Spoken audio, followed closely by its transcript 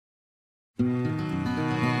Our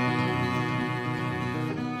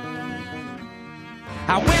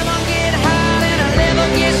women get hot and our leather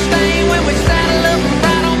gets stained when we saddle up and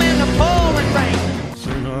ride 'em in the pouring rain.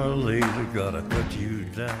 Sooner or later, gotta cut you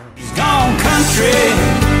down. He's gone country.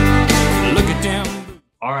 Look at them.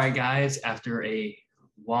 All right, guys, after a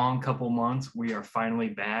long couple months, we are finally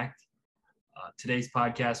back. Today's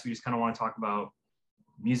podcast, we just kind of want to talk about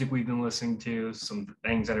music we've been listening to, some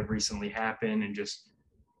things that have recently happened, and just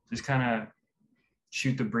kind of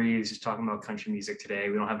shoot the breeze, just talking about country music today.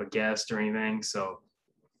 We don't have a guest or anything, so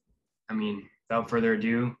I mean, without further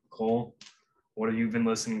ado, Cole, what have you been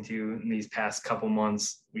listening to in these past couple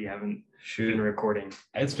months? We haven't been recording.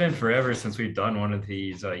 It's been forever since we've done one of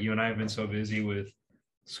these. You and I have been so busy with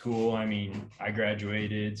school. I mean, I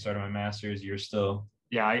graduated, started my master's. You're still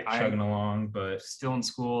chugging along, but still in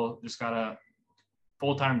school. Just got a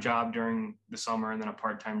full-time job during the summer and then a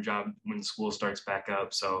part-time job when school starts back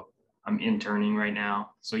up. So I'm interning right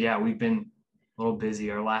now. So yeah, we've been a little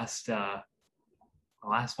busy. Our last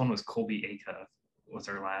one was Colby Acuff was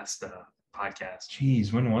our last podcast.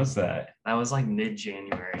 Jeez, when was that? That was like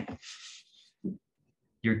mid-January.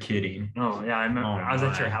 You're kidding. Oh yeah, I remember. I was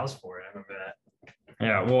at your house for it. I remember that.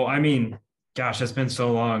 Yeah, well, I mean, gosh, it's been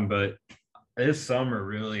so long, but this summer,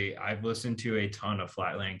 really, I've listened to a ton of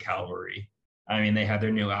Flatland Cavalry. I mean, they had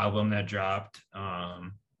their new album that dropped. I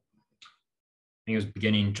think it was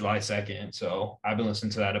beginning July 2nd. So I've been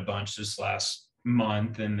listening to that a bunch this last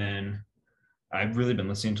month. And then I've really been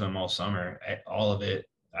listening to them all summer, all of it.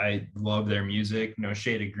 I love their music. No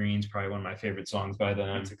Shade of Green's probably one of my favorite songs by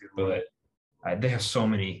them. That's a good one. But they have so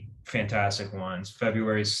many fantastic ones.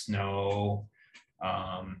 February Snow,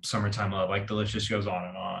 Summertime Love, like the list just goes on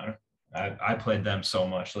and on. I played them so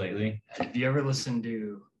much lately. Have you ever listened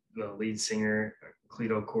to the lead singer,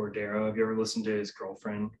 Cleto Cordero? Have you ever listened to his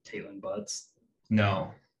girlfriend, Caitlin Butts?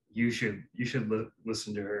 No. You should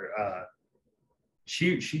listen to her.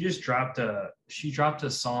 She just dropped a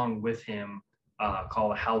song with him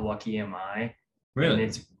called How Lucky Am I? Really? And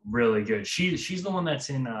it's really good. She's the one that's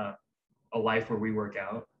in A Life Where We Work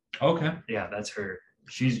Out. Okay. Yeah, that's her.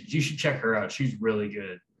 You should check her out. She's really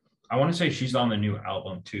good. I want to say she's on the new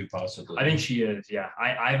album too, possibly. I think she is. Yeah,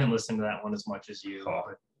 I haven't listened to that one as much as you. Oh,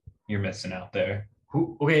 you're missing out there.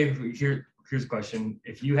 Here's a question.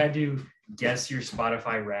 If you had to guess your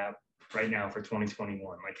Spotify rap right now for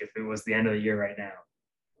 2021, like if it was the end of the year right now,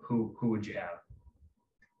 who would you have?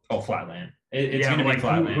 Oh, Flatland. It's gonna be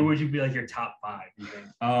Flatland. Who would you be like your top 5? You think?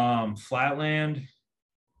 Flatland.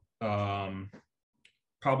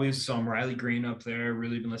 Probably some Riley Green up there.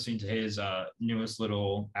 Really been listening to his newest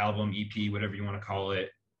little album, EP, whatever you want to call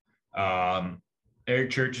it.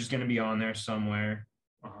 Eric Church is going to be on there somewhere.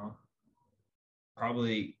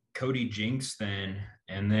 Probably Cody Jinks then.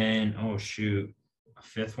 And then, a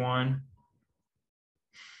 5th one.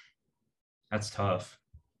 That's tough.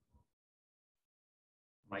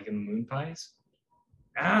 Mike and the Moon Pies?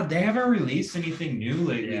 They haven't released anything new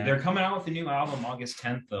lately. Yeah. They're coming out with a new album August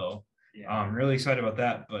 10th, though. Yeah. I'm really excited about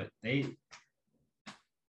that, but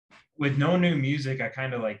with no new music, I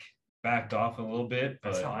kind of like backed off a little bit.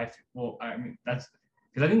 But that's how I feel. Well, I mean, that's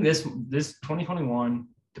because I think this 2021,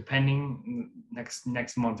 depending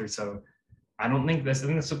next month or so, I think this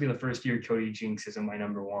will be the first year Cody Jinks isn't my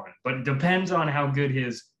number 1. But it depends on how good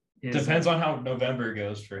his depends on how November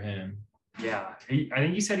goes for him. Yeah, I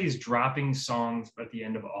think he said he's dropping songs at the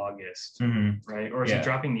end of August, right? Or is he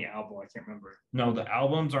dropping the album? I can't remember. No, the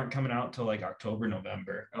albums aren't coming out till like October,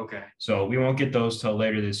 November. Okay. So we won't get those till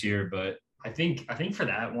later this year, but I think for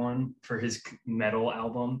that one, for his metal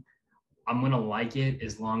album, I'm gonna like it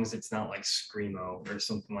as long as it's not like screamo or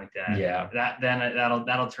something like that. Yeah.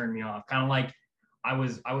 That'll turn me off. Kind of like I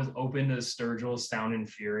was open to Sturgill's Sound and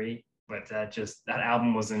Fury, but that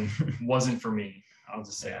album wasn't for me. I'll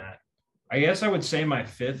just say that. I guess I would say my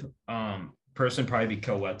 5th person probably be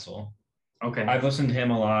Kel Wetzel. Okay. I've listened to him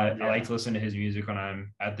a lot. Yeah. I like to listen to his music when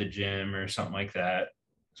I'm at the gym or something like that,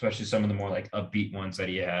 especially some of the more like upbeat ones that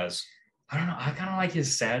he has. I don't know. I kind of like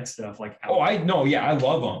his sad stuff. Like I know. Yeah, I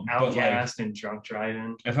love him. Outcast and Drunk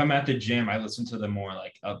Driving. If I'm at the gym, I listen to the more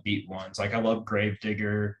like upbeat ones. Like I love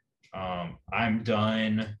Gravedigger. I'm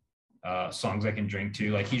Done. Songs I Can Drink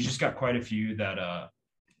To. Like he's just got quite a few that I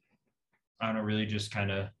don't know, really just kind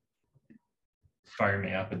of fire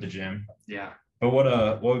me up at the gym. Yeah. But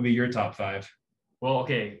what would be your top 5? Well,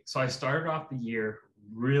 okay. So I started off the year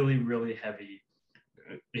really, really heavy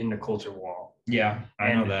in the Culture Wall. Yeah,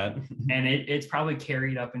 I know that. And it's probably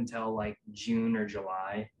carried up until like June or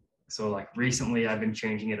July. So like recently I've been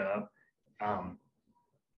changing it up.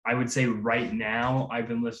 I would say right now I've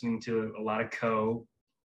been listening to a lot of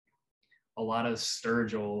a lot of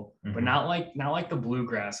Sturgill, but Mhm. not like the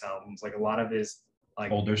bluegrass albums. Like a lot of his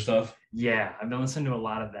like Older stuff. yeah, I've been listening to a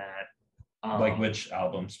lot of that. Like which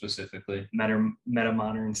album specifically? Meta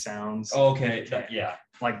Modern Sounds. Okay. Yeah.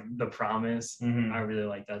 Like The Promise. Mhm. I really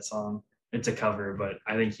like that song. It's a cover, but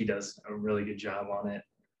I think he does a really good job on it.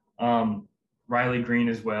 Riley Green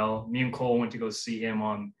as well. Me and Cole went to go see him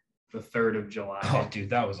on the 3rd of July. Oh, dude,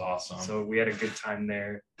 that was awesome. So we had a good time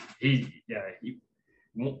there.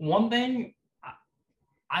 One thing,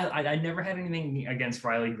 I never had anything against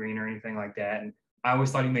Riley Green or anything like that. And I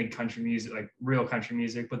always thought he made country music, like real country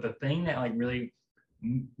music. But the thing that like really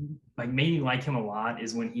like made me like him a lot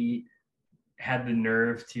is when he had the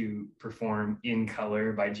nerve to perform In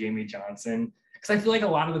Color by Jamie Johnson. Because I feel like a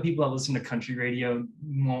lot of the people that listen to country radio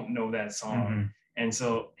won't know that song. Mhm. And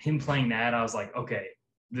so him playing that, I was like, okay,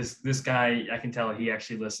 this guy, I can tell he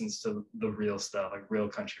actually listens to the real stuff, like real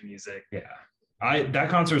country music. Yeah. That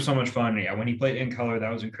concert was so much fun. Yeah, when he played In Color,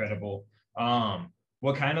 that was incredible.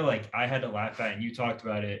 What kind of like I had to laugh at, and you talked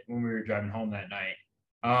about it when we were driving home that night.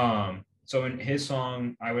 So in his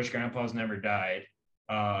song, I Wish Grandpa's Never Died,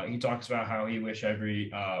 he talks about how he wished every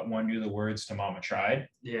one knew the words to Mama Tried.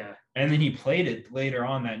 Yeah. And then he played it later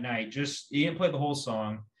on that night. He didn't play the whole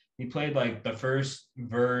song. He played like the first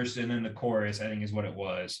verse and then the chorus, I think is what it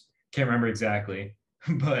was. Can't remember exactly.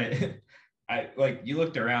 But you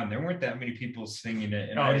looked around, there weren't that many people singing it.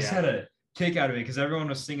 And I just had a kick out of it because everyone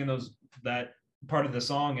was singing that part of the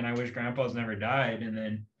song, and I Wish Grandpa's Never Died. And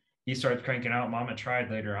then he starts cranking out Mama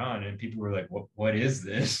Tried later on, and people were like, what is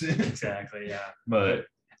this? Exactly, yeah. But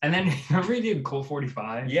and then remember he did Colt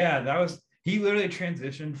 45? Yeah, he literally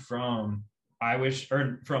transitioned from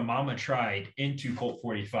from Mama Tried into Colt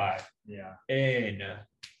 45. Yeah. And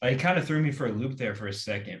it kind of threw me for a loop there for a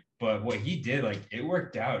second. But what he did, like, it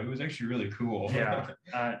worked out. It was actually really cool. Yeah,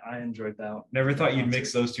 I enjoyed that. Never thought you'd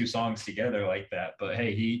mix those two songs together like that. But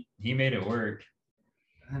hey, he made it work.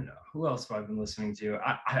 I don't know. Who else have I been listening to?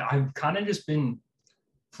 I've kind of just been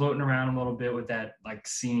floating around a little bit with that like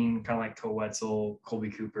scene, kind of like Koe Wetzel, Colby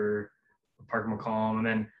Cooper, Parker McCollum, and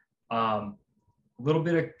then a little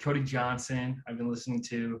bit of Cody Johnson I've been listening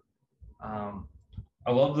to.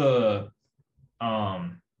 I love the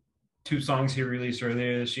 2 songs he released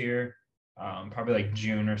earlier this year, probably like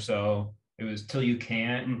June or so. It was Till You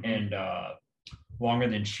Can't and Longer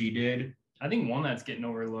Than She Did. I think one that's getting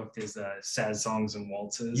overlooked is Sad Songs and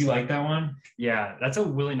Waltzes. You like that one? Yeah, that's a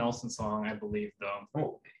Willie Nelson song, I believe, though.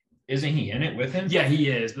 Oh, isn't he in it with him? Yeah, he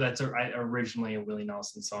is, but that's originally a Willie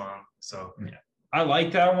Nelson song. So yeah, I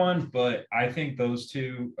like that one, but I think those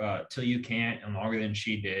 2, Till You Can't and Longer Than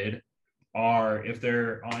She Did, are, if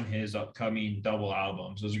they're on his upcoming double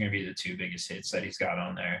albums, those are going to be the 2 biggest hits that he's got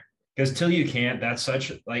on there. Because Till You Can't, that's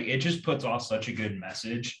such like, it just puts off such a good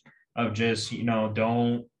message of just,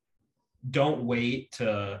 don't wait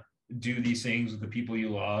to do these things with the people you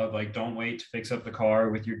love. Like, don't wait to fix up the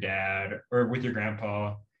car with your dad or with your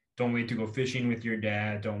grandpa. Don't wait to go fishing with your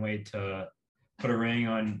dad. Don't wait to put a ring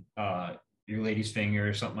on your lady's finger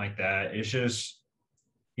or something like that. It's just,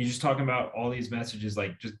 he's just talking about all these messages.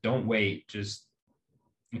 Like, just don't wait. Just,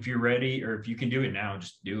 if you're ready, or if you can do it now,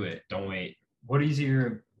 just do it. Don't wait. What is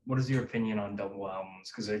your opinion on double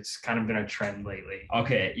albums? Because it's kind of been a trend lately.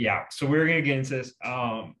 Okay, yeah. So we're gonna get into this.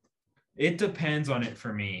 It depends on it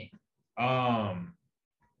for me.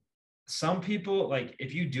 Some people, like,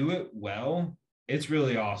 if you do it well, it's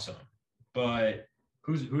really awesome. But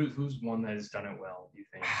who's one that has done it well, do you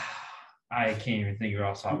think? I can't even think of it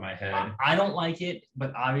off the top of my head. I don't like it,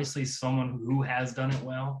 but obviously someone who has done it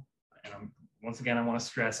well, and once again, I want to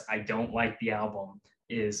stress, I don't like the album,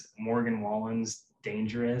 is Morgan Wallen's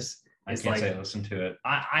Dangerous. I can't say listen to it.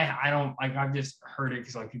 I don't, like, I've just heard it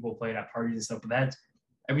because like people play it at parties and stuff, but that's,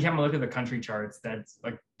 every time I look at the country charts, that's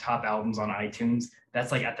like top albums on iTunes,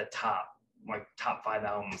 that's like at the top, like top 5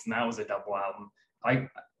 albums, and that was a double album.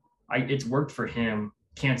 It's worked for him.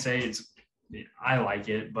 Can't say I like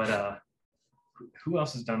it, but who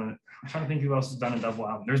else has done it? I'm trying to think who else has done a double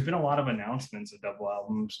album. There's been a lot of announcements of double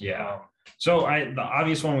albums. Yeah. So the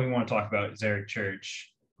obvious one we want to talk about is Eric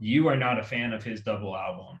Church. You are not a fan of his double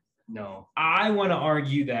album. No. I want to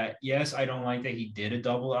argue that, yes, I don't like that he did a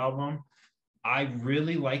double album. I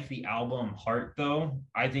really like the album Heart, though.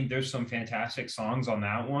 I think there's some fantastic songs on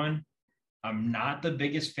that one. I'm not the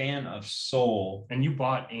biggest fan of Soul. And you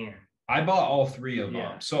bought Ann. I bought all 3 of them.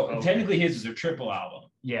 Yeah. So technically his is a triple album.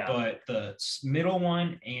 Yeah. But the middle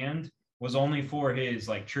one was only for his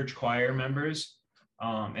like church choir members.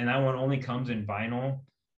 And that one only comes in vinyl.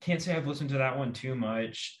 Can't say I've listened to that one too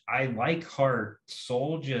much. I like Heart.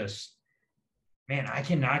 Soul just, man, I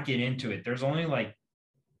cannot get into it. There's only like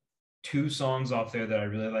two songs off there that I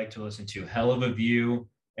really like to listen to: "Hell of a View"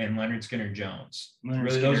 and Leonard Skinner Jones.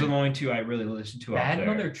 Those are the only two I really listen to. Bad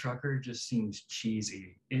Mother Trucker just seems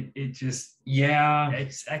cheesy. It just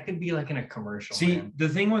that could be like in a commercial. See, man. the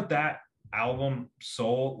thing with that album,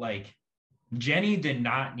 Soul, like Jenny did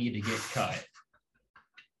not need to get cut.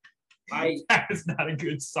 That is not a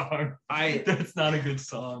good song. That's not a good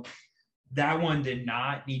song. That one did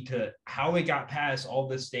not need to. How it got past all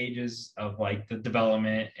the stages of like the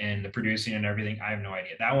development and the producing and everything, I have no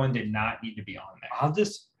idea. That one did not need to be on there.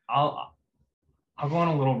 I'll go on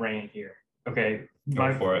a little rant here. Okay,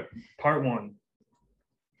 Go for it. Part one.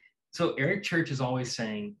 So Eric Church is always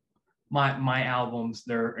saying, my albums,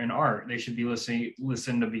 they're an art. They should be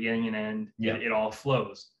listen to beginning and end. Yeah, it all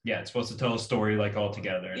flows. Yeah, it's supposed to tell a story like all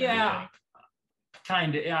together. Yeah.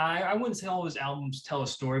 Kind of. Yeah, I wouldn't say all his albums tell a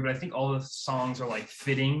story, but I think all the songs are like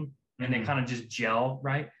fitting and they kind of just gel,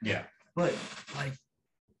 right? Yeah. But like,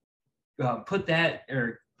 put that,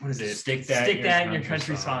 or what is it? Stick that in your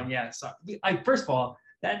country song. Yeah. So, first of all,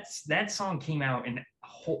 that song came out in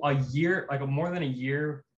a year, like more than a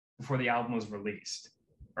year before the album was released,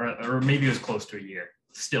 or maybe it was close to a year.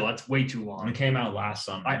 Still, that's way too long. It came out last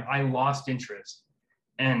summer. I lost interest,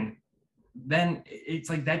 and then it's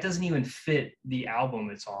like that doesn't even fit the album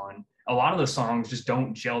it's on. A lot of the songs just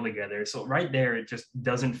don't gel together. So right there, it just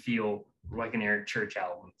doesn't feel like an Eric Church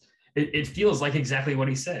album. It feels like exactly what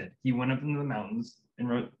he said. He went up into the mountains and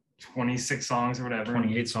wrote 26 songs or whatever.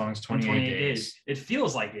 28 songs, 28 days. It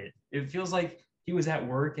feels like it. It feels like he was at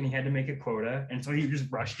work and he had to make a quota. And so he just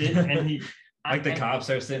rushed it. And he like the cops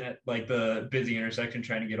are sitting at like the busy intersection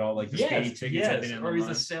trying to get all like the speedy tickets. Yes. Or he's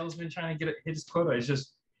a salesman trying to hit his quota. It's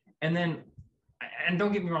just, and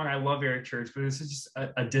don't get me wrong, I love Eric Church, but this is just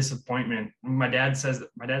a disappointment. My dad said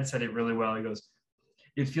it really well. He goes,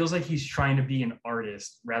 it feels like he's trying to be an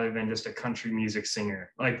artist rather than just a country music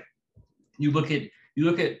singer. Like you look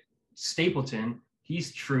at Stapleton,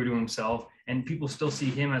 he's true to himself and people still see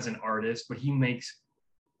him as an artist, but he makes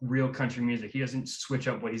real country music. He doesn't switch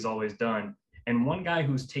up what he's always done. And one guy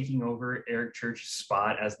who's taking over Eric Church's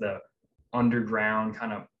spot as the underground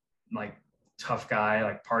kind of like tough guy,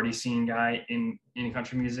 like party scene guy in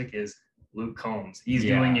country music is Luke Combs. He's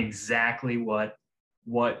doing exactly what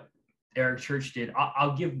Eric Church did.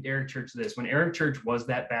 I'll give Eric Church this. When Eric Church was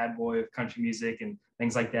that bad boy of country music and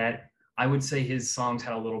things like that, I would say his songs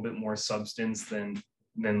had a little bit more substance than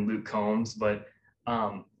Luke Combs. But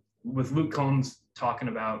with Luke Combs talking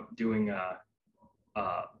about doing a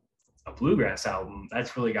bluegrass album,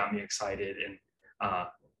 that's really got me excited. And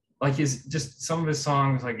like some of his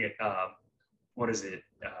songs, like what is it?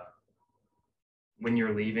 When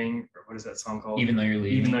You're Leaving, or what is that song called? Even Though You're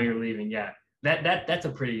Leaving. Even Though You're Leaving, yeah. That's a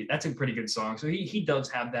pretty good song. So he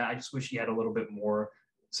does have that. I just wish he had a little bit more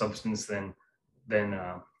substance than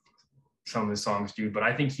some of his songs do. But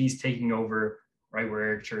I think he's taking over right where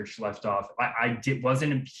Eric Church left off.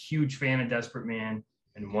 Wasn't a huge fan of Desperate Man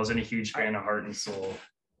and wasn't a huge fan of Heart and Soul.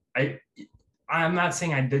 I'm not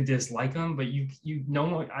saying I did dislike him, but you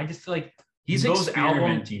know, I just feel like he's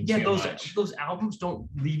experimenting too much. Those albums don't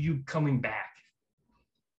leave you coming back.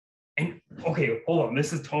 And okay, hold on,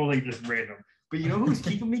 this is totally just random. But you know who's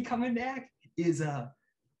keeping me coming back is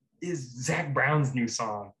Zach Brown's new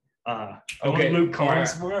song. Luke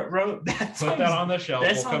Combs wrote. Put that on the shelf.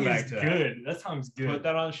 We'll come back to that. Good. That song's good. Put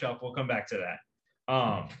that on the shelf. We'll come back to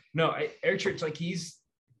that. No, Eric Church, like he's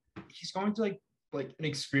going to like an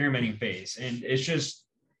experimenting phase, and it's just,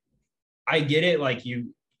 I get it. Like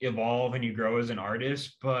you evolve and you grow as an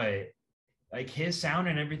artist, but like his sound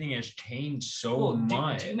and everything has changed so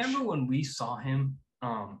much. Do you remember when we saw him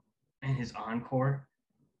in his encore?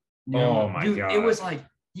 My God. It was like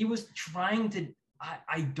he was trying to.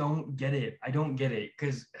 I don't get it.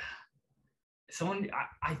 Because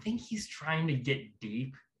I think he's trying to get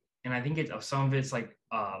deep, and I think some of it's like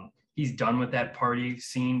he's done with that party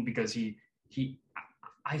scene because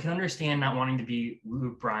I can understand not wanting to be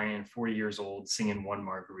Luke Bryan, 40 years old, singing One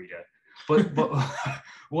Margarita, but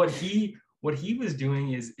what he was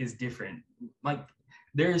doing is different. Like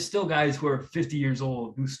there's still guys who are 50 years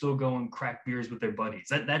old who still go and crack beers with their buddies.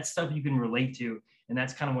 That's stuff you can relate to, and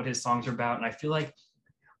that's kind of what his songs are about. And I feel like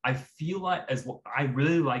as I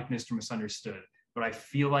really like Mr. Misunderstood, but I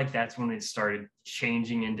feel like that's when it started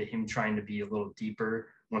changing into him trying to be a little deeper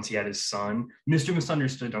once he had his son. Mr.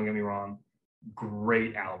 Misunderstood, don't get me wrong,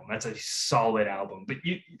 great album. That's a solid album. But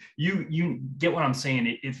you get what I'm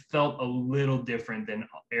saying. It felt a little different than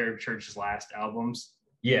Eric Church's last albums.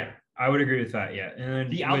 Yeah, I would agree with that. Yeah,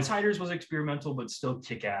 and The Outsiders was experimental, but still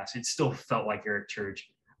kick-ass. It still felt like Eric Church.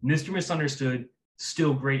 Mr. Misunderstood,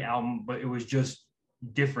 still great album, but it was just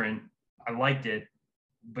different. I liked it.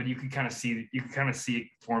 but you could kind of see it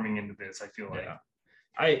forming into this. I feel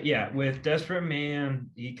like. With Desperate Man,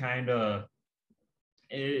 he kind of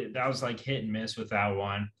that was like hit and miss with that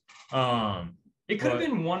one. It could have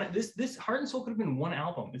been one. This Heart and Soul could have been one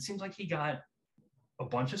album. It seems like he got a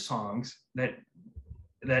bunch of songs that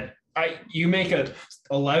you make a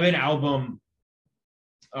 11 album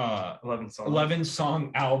 11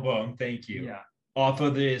 song album. Thank you. Yeah. Off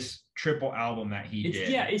of this triple album that he did.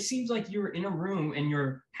 Yeah, it seems like you're in a room and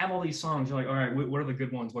have all these songs. You're like, all right, what are the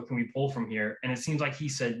good ones? What can we pull from here? And it seems like he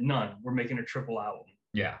said none. We're making a triple album.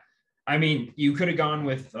 Yeah. I mean, you could have gone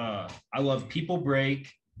with I love People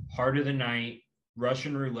Break, Heart of the Night,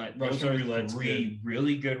 Russian Roulette. Those are three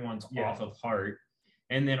really good ones off of Heart.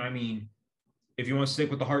 And then, I mean, if you want to stick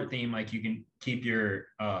with the Heart theme, like you can keep your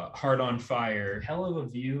Heart on Fire. Hell of a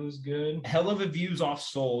View is good. Hell of a View's off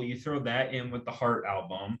Soul. You throw that in with the Heart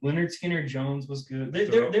album. Leonard Skinner Jones was good.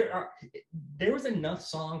 There was enough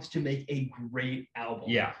songs to make a great album.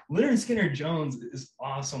 Yeah. Leonard Skinner Jones is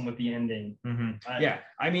awesome with the ending. Mm-hmm.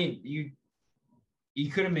 I mean,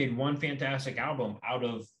 you could have made one fantastic album out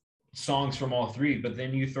of songs from all three, but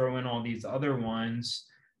then you throw in all these other ones,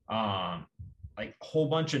 like a whole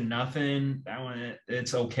bunch of nothing. That one,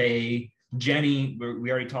 it's okay. Jenny, we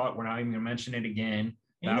already talked. We're not even gonna mention it again.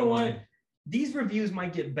 You know what? These reviews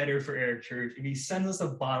might get better for Eric Church if he sends us a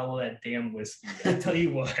bottle of that damn whiskey. I tell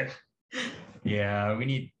you what. Yeah,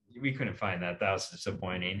 we couldn't find that. That was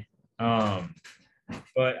disappointing. But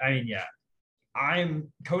I mean, yeah.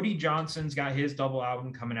 Cody Johnson's got his double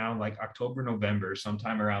album coming out like October, November,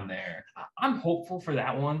 sometime around there. I'm hopeful for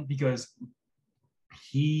that one because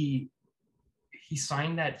he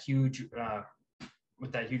signed that huge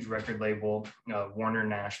with that huge record label, Warner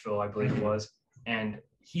Nashville, I believe it was, and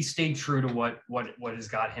he stayed true to what has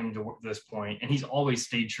got him to this point, and he's always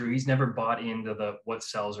stayed true. He's never bought into the what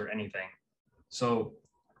sells or anything. So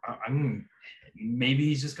I mean, maybe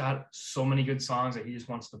he's just got so many good songs that he just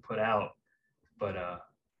wants to put out. But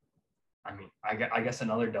I mean, I guess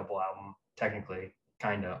another double album technically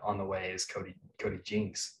kind of on the way is Cody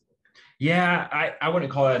Jinks. Yeah, I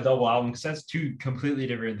wouldn't call that a double album because that's two completely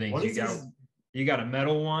different things. You got a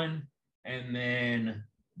metal one and then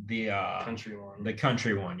the country one. The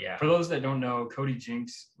country one, yeah. For those that don't know, Cody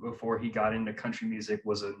Jinks, before he got into country music,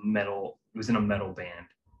 was in a metal band.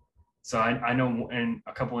 So I know in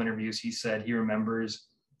a couple interviews he said he remembers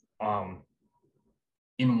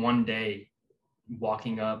in one day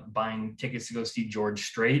walking up, buying tickets to go see George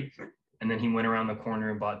Strait, and then he went around the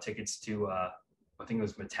corner and bought tickets to I think it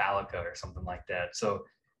was Metallica or something like that. So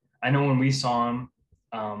I know when we saw him,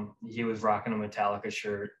 he was rocking a Metallica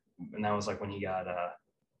shirt, and that was like when he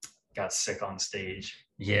got sick on stage.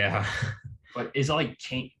 Yeah. But is it like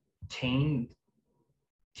Kane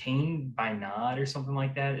by Nod or something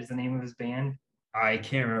like that is the name of his band? I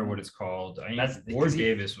can't remember what it's called. Ward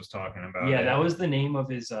Davis was talking about it. That was the name of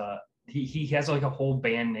his he has like a whole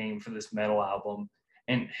band name for this metal album.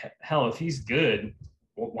 And hell, if he's good,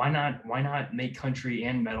 why not make country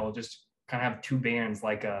and metal, just kind of have two bands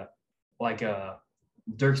like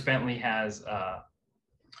Dierks Bentley has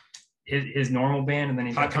his normal band, and then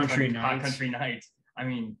he's Hot got Country Hot Country Nights. I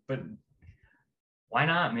mean, but why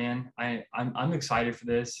not, man? I'm excited for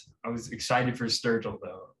this. I was excited for Sturgill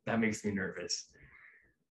though. That makes me nervous.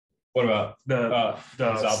 What about this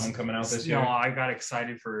album coming out this year? No, I got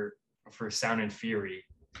excited for Sound and Fury.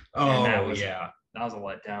 Oh, that was a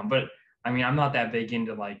letdown. But I mean, I'm not that big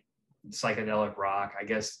into like psychedelic rock. I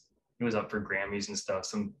guess it was up for Grammys and stuff.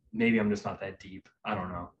 So maybe I'm just not that deep. I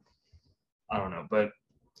don't know. But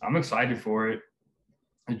I'm excited for it.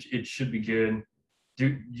 It should be good.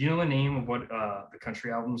 Do you know the name of what the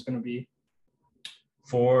country album is going to be?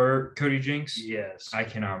 For Cody Jinks? Yes. I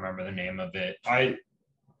cannot remember the name of it. I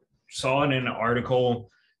saw it in an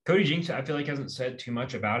article. Cody Jinks, I feel like, hasn't said too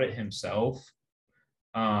much about it himself.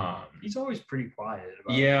 He's always pretty quiet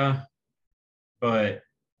about it. But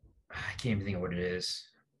I can't even think of what it is.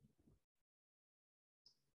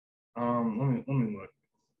 Let me look.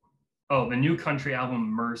 Oh, the new country album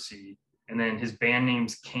Mercy, and then his band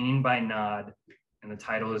name's Kane by Nod, and the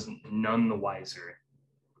title is None the Wiser.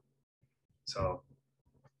 So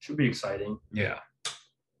should be exciting. Yeah.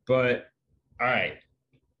 But all right.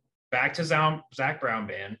 Back to Zac Brown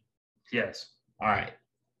Band. Yes. All right.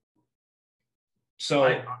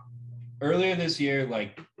 So earlier this year,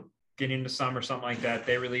 like getting into summer or something like that,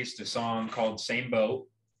 they released a song called Same Boat.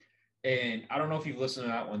 And I don't know if you've listened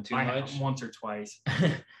to that one too much. Once or twice.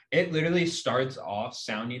 It literally starts off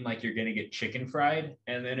sounding like you're going to get chicken fried.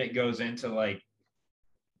 And then it goes into like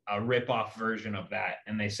a rip-off version of that.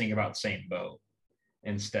 And they sing about Same Boat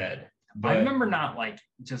instead. But I remember not like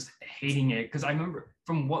just hating it because I remember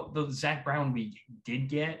from what the Zach Brown we did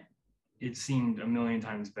get, it seemed a million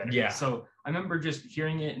times better. Yeah. So I remember just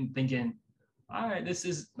hearing it and thinking, all right, this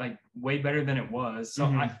is like way better than it was. So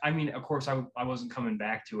I mean, of course, I wasn't coming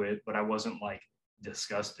back to it, but I wasn't like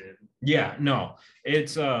disgusted. yeah, no,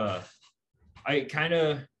 it's I kind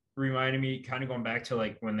of reminded me, kind of going back to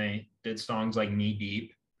like when they did songs like Knee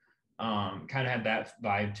Deep, kind of had that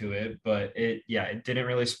vibe to it, but it didn't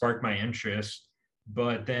really spark my interest.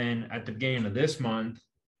 But then at the beginning of this month,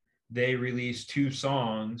 they released 2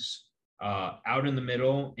 songs, Out in the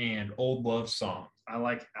Middle and Old Love Song. I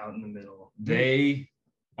like Out in the Middle. They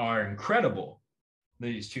are incredible,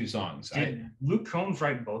 these 2 songs. Did Luke Combs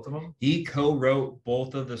write both of them? He co-wrote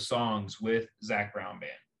both of the songs with Zach Brown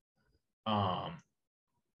Band.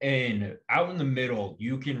 And Out in the Middle,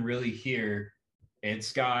 you can really hear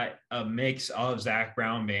it's got a mix of Zach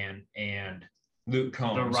Brown Band and Luke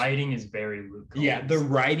Combs. The writing is very Luke Combs. Yeah, the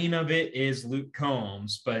writing of it is Luke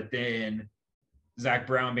Combs, but then Zach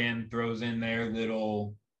Brown Band throws in their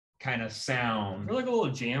little kind of sound. They're like a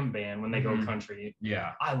little jam band when they go Mhm. country.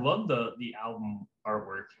 Yeah, I love the album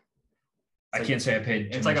artwork. I can't say I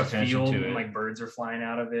paid too It's much like a attention field to and it. like birds are flying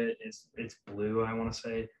out of it. It's blue, I want to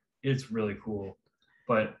say. It's really cool.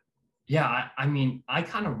 But yeah, I mean, I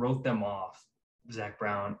kind of wrote them off, Zach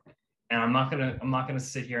Brown. And I'm not gonna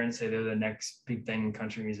sit here and say they're the next big thing in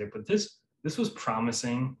country music, but this was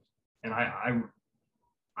promising. And I'm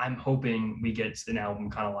hoping we get an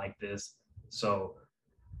album kind of like this. So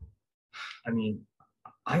I mean,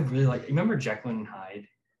 I really remember Jekyll and Hyde?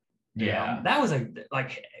 Yeah, That was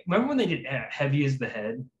like remember when they did Heavy as the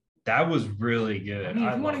Head? that was really good. I mean,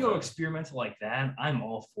 if you want to love go that. experimental like that, I'm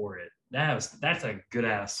all for it. That's a good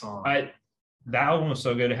ass song. That album was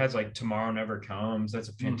so good. It has like Tomorrow Never Comes. That's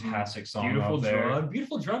a fantastic song. Beautiful up there. Drug.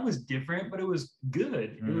 Beautiful Drug was different, but it was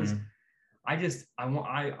good. It was. Mhm. I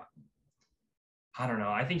don't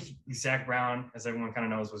know. I think Zach Brown, as everyone kind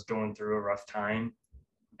of knows, was going through a rough time,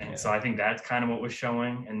 and so I think that's kind of what was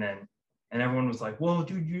showing. And everyone was like, "Well,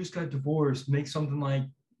 dude, you just got divorced. Make something like,"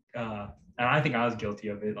 and I think I was guilty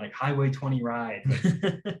of it, like Highway 20 Ride.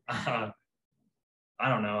 I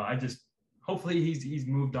don't know. Hopefully he's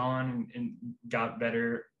moved on and got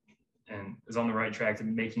better and is on the right track to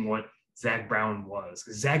making what Zach Brown was.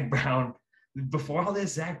 Zach Brown, before all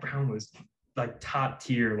this, Zach Brown was like top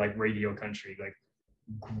tier, like radio country, like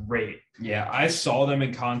great. Yeah, I saw them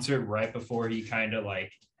in concert right before he kind of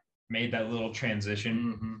like made that little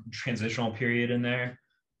transitional period in there.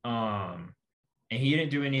 And he didn't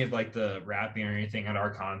do any of like the rapping or anything at our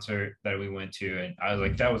concert that we went to. And I was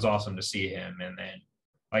like, that was awesome to see him. And then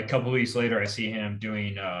like a couple of weeks later, I see him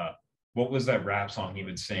doing what was that rap song he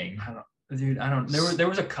would sing? I don't. There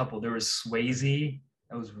was a couple. There was Swayze.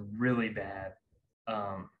 That was really bad.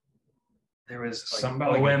 There was like Something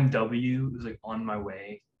about, like, OMW. It was like On My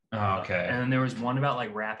Way. Oh, okay. And then there was one about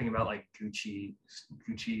like rapping about like Gucci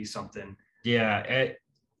something. Yeah,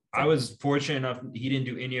 I was fortunate enough he didn't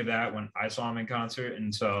do any of that when I saw him in concert,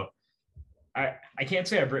 and so I can't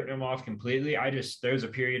say I've written him off completely. There's a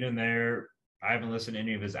period in there I haven't listened to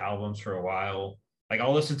any of his albums for a while. Like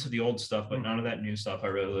I'll listen to the old stuff, but none of that new stuff I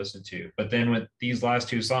really listen to. But then with these last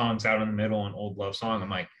 2 songs, Out in the Middle and Old Love Song, I'm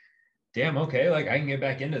like, damn, okay, like I can get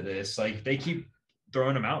back into this. Like if they keep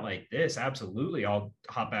throwing them out like this, absolutely, I'll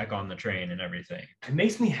hop back on the train and everything. It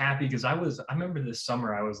makes me happy because I remember this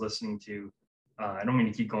summer I was listening to, I don't mean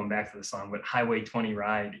to keep going back to the song, but Highway 20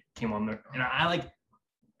 Ride came on there, and I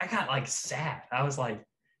got like sad. I was like,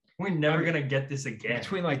 we're never gonna get this again.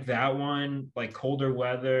 Between like that one, like Colder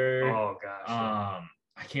Weather. Oh gosh.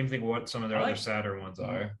 I can't think what some of their other sadder ones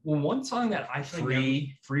are. Well, one song that I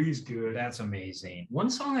think Free is good. That's amazing.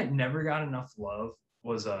 One song that never got enough love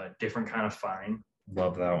was a Different Kind of Fine.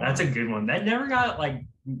 Love that one. That's a good one. That never got like,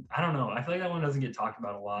 I don't know. I feel like that one doesn't get talked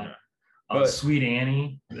about a lot. Yeah. But Sweet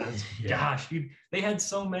Annie. Yeah. Gosh, dude, they had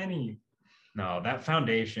so many. No, that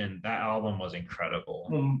Foundation, that album was incredible.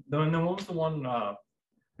 Well, then what was the one?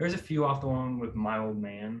 There's a few off the one with My Old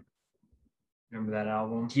Man. Remember that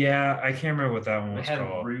album? Yeah, I can't remember what that one It was had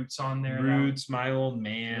called. Roots on there. Roots, My Old Yeah.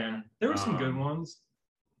 Man. There were some good ones.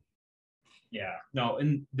 Yeah, no,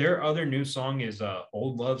 and their other new song is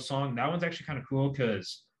Old Love Song. That one's actually kind of cool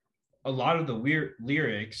because a lot of the weird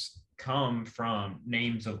lyrics come from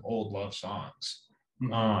names of old love songs.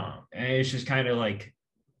 And it's just kind of like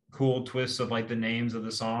cool twists of like the names of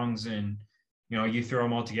the songs, and you throw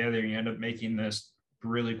them all together and you end up making this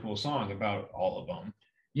really cool song about all of them.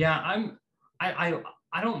 Yeah, I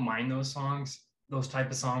don't mind those songs, those type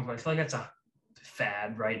of songs, but I feel like that's a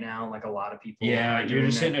fad right now. Like a lot of people. Yeah, are you're doing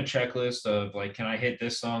just that. hitting a checklist of like, can I hit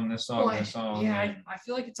this song, this song, Well, this song? yeah, and- I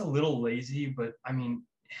feel like it's a little lazy, but I mean,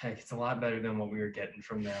 heck, it's a lot better than what we were getting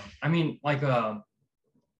from them. I mean, like a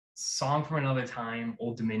Song from Another Time,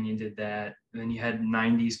 Old Dominion did that. And then you had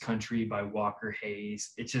 90s Country by Walker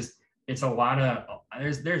Hayes. It's a lot of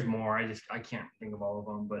there's more. I can't think of all of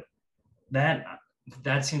them, but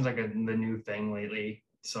that seems like the new thing lately.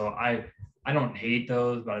 So I don't hate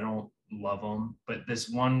those, but I don't love them. But this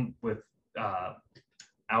one with Out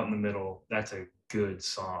in the Middle, that's a good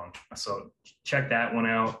song. So check that one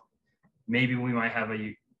out. Maybe we might have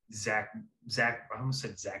a Zach. I almost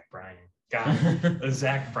said Zach Bryan. God, a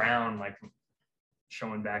Zach Brown like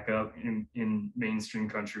showing back up in mainstream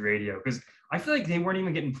country radio, because I feel like they weren't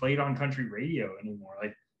even getting played on country radio anymore.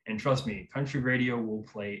 Like, and trust me, country radio will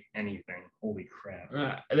play anything. Holy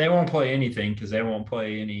crap, They won't play anything because they won't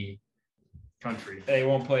play any. country. They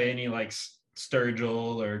won't play any like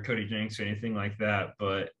Sturgill or Cody Jinks or anything like that.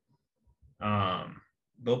 But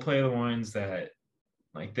they'll play the ones that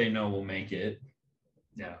like they know will make it.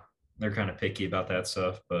 Yeah. They're kind of picky about that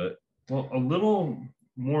stuff, but Well, a little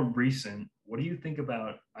more recent. What do you think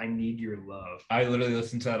about I Need Your Love? I literally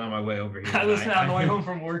listened to that on my way over here. I listened tonight. on the way home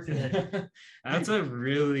from work today. That's a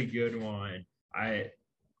really good one.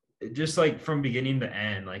 Just like from beginning to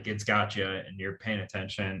end, like it's got you and you're paying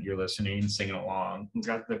attention, you're listening, singing along. It's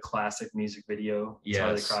got the classic music video.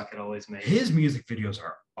 Charlie Crockett always made. His music videos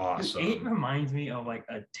are It awesome. reminds me of like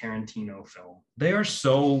a Tarantino film. They are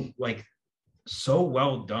so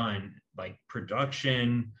well done, like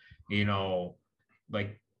production,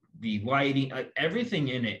 like the lighting, like everything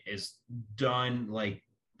in it is done like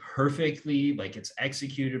perfectly, like it's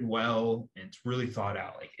executed well and it's really thought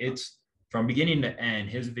out. Like it's from beginning to end,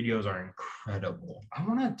 his videos are incredible. I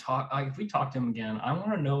want to talk. If we talk to him again, I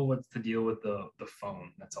want to know what's the deal with the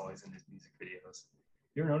phone that's always in his music videos.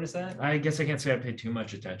 You ever notice that? I guess I can't say I paid too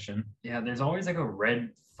much attention. Yeah, there's always like a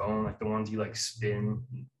red phone, like the ones you like spin,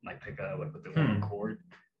 like pick up like with the one cord.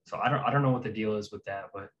 So I don't know what the deal is with that,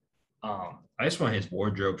 but I just want his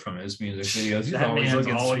wardrobe from his music videos. He's that always man's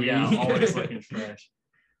looking sweet. always looking fresh.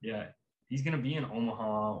 Yeah, he's gonna be in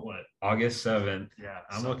Omaha. What? August 7th. Yeah,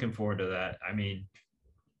 I'm so- looking forward to that. I mean,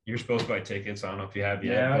 you're supposed to buy tickets. I don't know if you have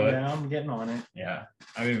yet. Yeah, but I'm getting on it. yeah.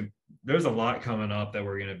 I mean, there's a lot coming up that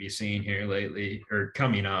we're going to be seeing here lately or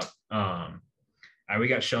coming up. We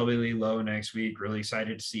got Shelby Lee Lowe next week. Really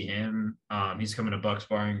excited to see him. He's coming to Buck's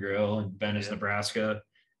Bar and Grill in Venice, Yeah. Nebraska.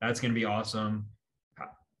 That's going to be awesome.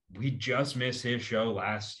 We just missed his show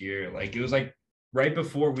last year. Like it was like right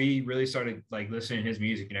before we really started like listening to his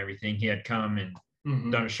music and everything. He had come and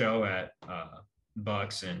Mhm. done a show at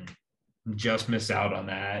Bucks and just missed out on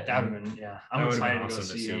that. That would've been, yeah. I'm That would've been excited to go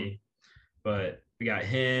awesome see him. But we got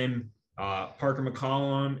him, Parker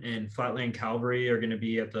McCollum and Flatland Calvary are going to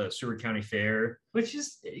be at the Seward County Fair. Which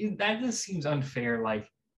is that just seems unfair. Like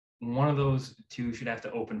one of those two should have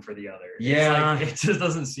to open for the other. It's Yeah. like, it just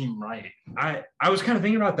doesn't seem right. I was kind of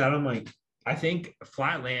thinking about that. I'm like, I think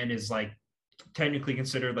Flatland is like technically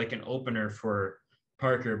considered like an opener for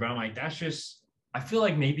Parker, but I'm like, that's just I feel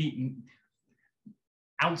like maybe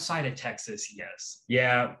outside of Texas, yes,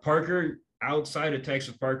 yeah. Parker outside of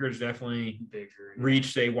Texas, Parker's definitely bigger.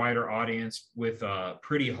 reached a wider audience with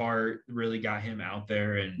Pretty Heart. Really got him out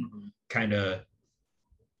there and Mhm. kind of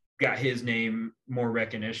got his name more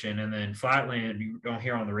recognition. And then Flatland, you don't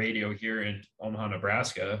hear on the radio here in Omaha,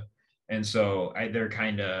 Nebraska. And so they're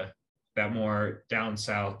kind of that more down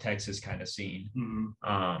south Texas kind of scene.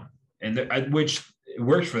 Mhm. Which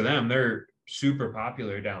works for them. They're super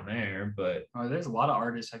popular down there, but There's a lot of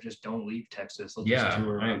artists that just don't leave Texas. They'll yeah, just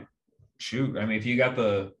tour around. I mean, if you got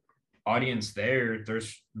the audience there,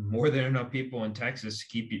 there's more than enough people in Texas to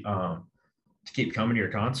keep coming to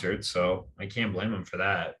your concerts. So I can't blame them for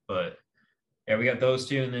that. But yeah, we got those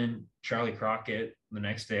two, and then Charlie Crockett the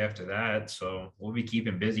next day after that. So we'll be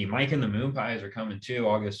keeping busy. Mike and the Moon Pies are coming too,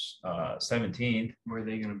 August 17th, Where are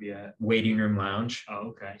they going to be at? Waiting Room Lounge. Oh,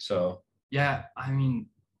 okay. So Yeah, I mean,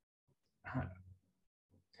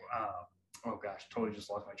 oh gosh, totally just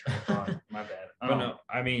lost my train of thought. My bad. but no,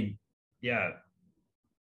 I mean, yeah.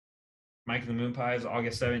 Mike and the Moon Pies,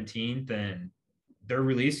 August 17th, and they're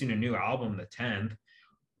releasing a new album the 10th.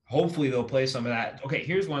 Hopefully they'll play some of that. Okay,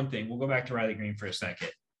 here's one thing. We'll go back to Riley Green for a second.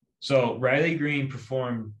 So Riley Green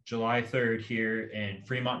performed July 3rd here in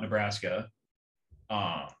Fremont, Nebraska.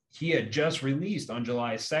 He had just released on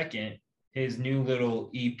July 2nd his new little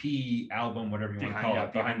EP album, whatever you want to call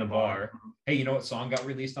it, Behind the Bar. Hey, you know what song got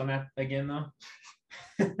released on that again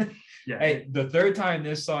though? Yeah. Hey, the third time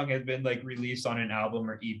this song has been like released on an album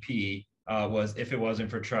or EP was If It Wasn't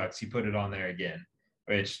for Trucks. He put it on there again,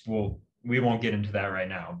 which we'll we won't get into that right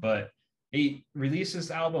now. But he released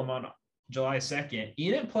this album on July 2nd. He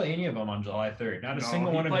didn't play any of them on July 3rd. Not a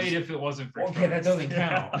single one of played his. if it wasn't for Okay, that doesn't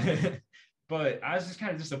Yeah. count. But I was just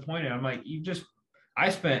kind of disappointed. I'm like, I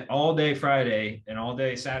spent all day Friday and all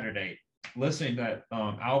day Saturday listening to that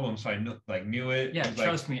album, so I knew it. Yeah, It was like,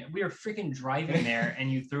 trust me. We were freaking driving there,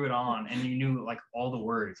 and you threw it on, and you knew like all the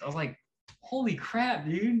words. I was like, "Holy crap,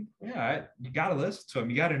 dude!" yeah, you got to listen to them.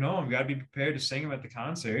 You got to know them. You got to be prepared to sing them at the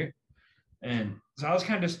concert. And so I was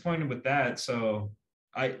kind of disappointed with that. So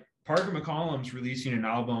Parker McCollum's releasing an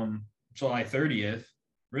album July 30th,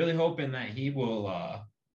 really hoping that he will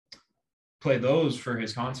play those for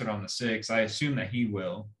his concert on the 6th. I assume that he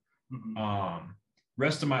will. Mhm.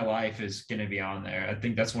 Rest of My Life is going to be on there. I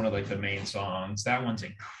think that's one of like the main songs. That one's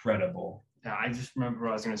incredible. Yeah, I just remember what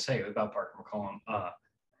I was going to say about Parker McCollum.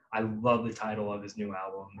 I love the title of his new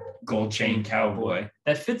album, Gold Chain Cowboy.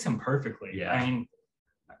 That fits him perfectly. Yeah. I mean,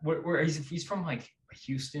 where he's from, like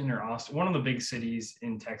Houston or Austin, one of the big cities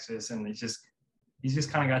in Texas, and he's just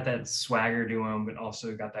kind of got that swagger to him, but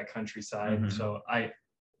also got that countryside. Mhm. So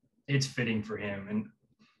it's fitting for him, and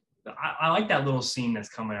I like that little scene that's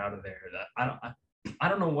coming out of there. That I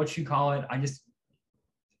don't know what you call it. I just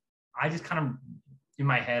kind of in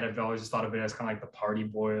my head, I've always just thought of it as kind of like the party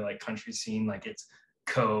boy, like country scene. Like it's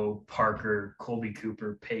Coe, Parker, Colby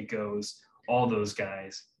Cooper, Pecos, all those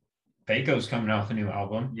guys. Pecos coming out with a new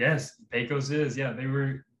album. Yes, Pecos is. Yeah,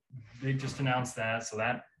 they just announced that, so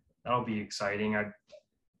that'll be exciting.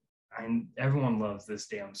 Everyone loves this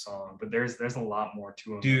damn song, but there's a lot more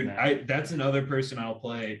to it. Dude, that's another person I'll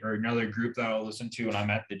play, or another group that I'll listen to when I'm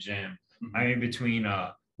at the gym. Mhm. I mean, between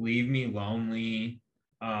Leave Me Lonely,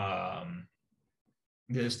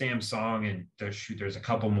 this damn song, and there's a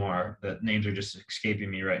couple more. The names are just escaping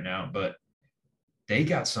me right now, but they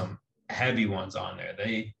got some heavy ones on there.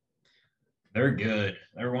 They're good.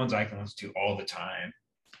 They're ones I can listen to all the time.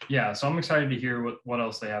 Yeah, so I'm excited to hear what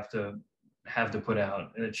else they have to put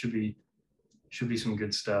out, and it should be some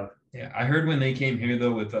good stuff. Yeah, I heard when they came here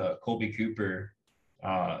though with Colby Cooper,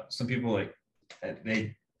 some people like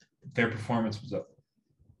their performance was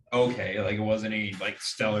okay, like it wasn't any like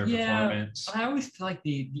stellar performance. I always feel like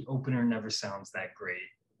the opener never sounds that great.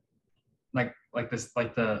 Like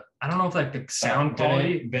the I don't know if like the sound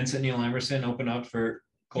quality. Vincent Neil Emerson opened up for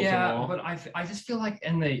Colton Wall. But I just feel like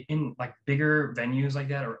in like bigger venues like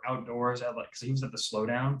that or outdoors at because he was at the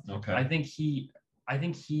Slowdown. Okay. I think he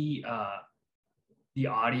the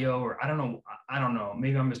audio, or I don't know,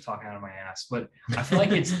 maybe I'm just talking out of my ass, but I feel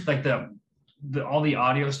like it's like all the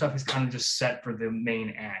audio stuff is kind of just set for the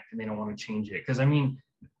main act, and they don't want to change it. Because I mean,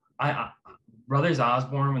 I Brothers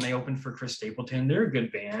Osborne, when they opened for Chris Stapleton, they're a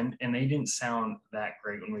good band, and they didn't sound that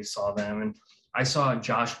great when we saw them. And I saw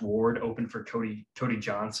Josh Ward open for Cody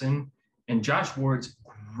Johnson, and Josh Ward's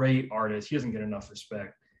a great artist. He doesn't get enough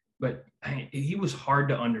respect, but he was hard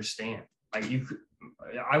to understand. Like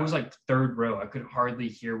I was like third row. I could hardly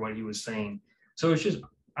hear what he was saying. So it's just,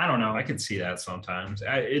 I don't know. I could see that sometimes.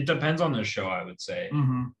 It depends on the show, I would say.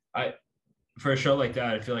 Mm-hmm. For a show like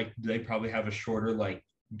that, I feel like they probably have a shorter like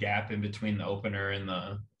gap in between the opener and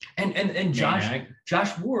the and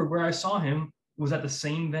Josh Ward, where I saw him, was at the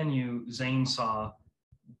same venue Zane saw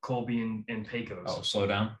Colby and Pecos. Oh,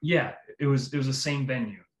 Slowdown. Yeah, it was the same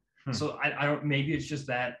venue. Hmm. So I don't, maybe it's just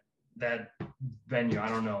that venue. I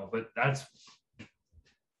don't know, but that's,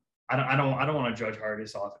 I don't want to judge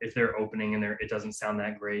artists off if they're opening and it doesn't sound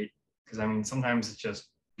that great, because I mean sometimes it's just,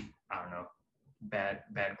 I don't know, bad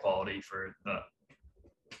quality for the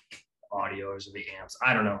audios or the amps.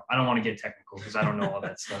 I don't know. I don't want to get technical because I don't know all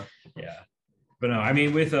that stuff. Yeah, but no, I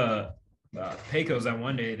mean with Pecos, that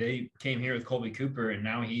one day they came here with Colby Cooper, and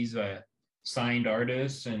now he's a signed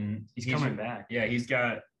artist, and He's coming back. Yeah, he's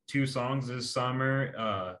got 2 songs this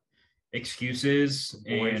summer. Excuses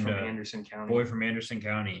Boy and from Anderson County. Boy from Anderson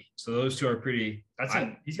County. So those 2 are pretty.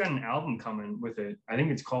 He's got an album coming with it. I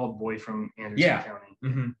think it's called Boy from Anderson County.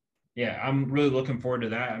 Mm-hmm. Yeah, I'm really looking forward to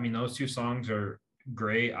that. I mean, those 2 songs are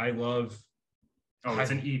great. I love. Oh,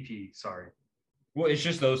 it's an EP. Sorry. Well, it's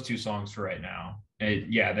just those 2 songs for right now.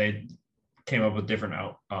 They came up with different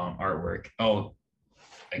artwork. Oh,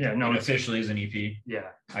 yeah, no, it officially is an EP. Yeah,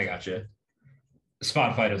 I gotcha.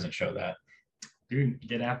 Spotify doesn't show that. Dude,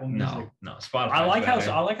 get Apple Music. No, Spotify. I like how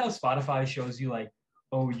Spotify shows you like,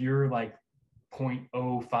 oh, you're like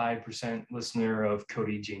 0.05% listener of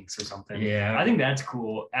Cody Jinks or something. Yeah, I think that's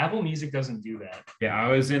cool. Apple Music doesn't do that. Yeah, I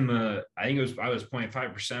was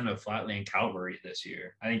 0.5% of Flatland Calvary this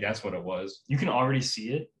year. I think that's what it was. You can already see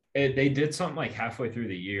it. They did something like halfway through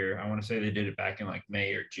the year. I want to say they did it back in like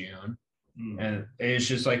May or June, and it's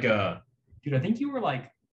just like Dude, I think you were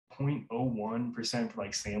like 0.01% for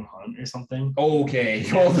like Sam Hunt or something. Okay,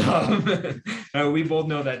 hold up. No, we both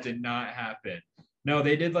know that did not happen. No,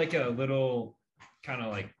 they did like a little kind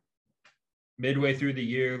of like midway through the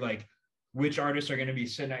year, like which artists are going to be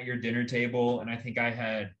sitting at your dinner table. And I think I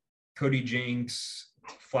had Cody Jinks,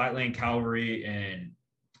 Flatland Cavalry, and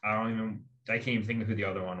I can't even think of who the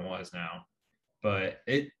other one was now. But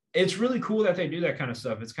it's really cool that they do that kind of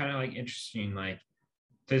stuff. It's kind of like interesting, like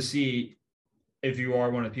to see if you are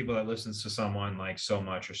one of the people that listens to someone like so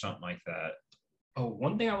much or something like that. Oh,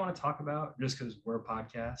 one thing I want to talk about, just because we're a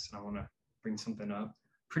podcast and I want to bring something up.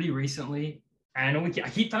 Pretty recently, and I know I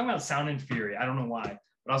keep talking about Sound and Fury. I don't know why,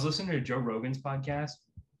 but I was listening to Joe Rogan's podcast,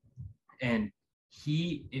 and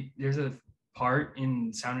there's a part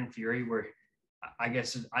in Sound and Fury where I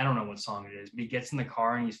guess I don't know what song it is, but he gets in the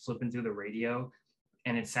car and he's flipping through the radio,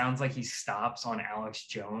 and it sounds like he stops on Alex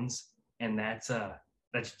Jones, and that's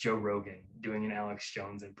Joe Rogan doing an Alex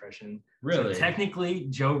Jones impression. Really? So technically,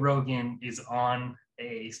 Joe Rogan is on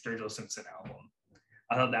a Sturgill Simpson album.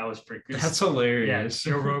 I thought that was pretty good. That's hilarious.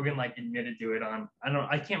 Yeah, Joe Rogan like admitted to it on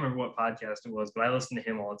I can't remember what podcast it was, but I listen to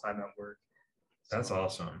him all the time at work. That's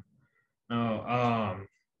awesome. No,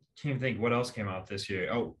 can't think what else came out this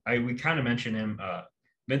year. Oh, we kind of mentioned him.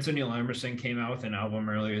 Vince Neil Emerson came out with an album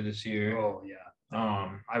earlier this year. Oh yeah.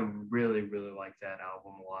 I really, really like that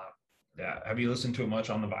album a lot. Yeah. Have you listened to it much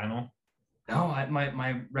on the vinyl? No,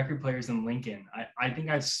 my record player's in Lincoln. I think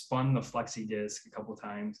I've spun the flexi disc a couple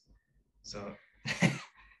times. So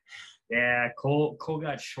yeah, Cole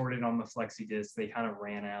got shorted on the flexi disc. They kind of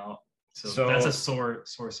ran out. So that's a sore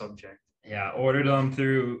subject. Yeah, ordered them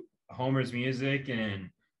through Homer's Music, and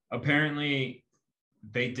apparently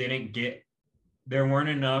there weren't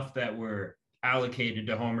enough that were allocated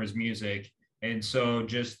to Homer's Music, and so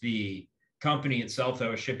just the company itself that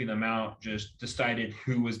was shipping them out just decided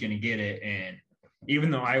who was going to get it. And even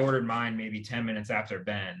though I ordered mine maybe 10 minutes after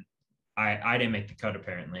Ben, I didn't make the cut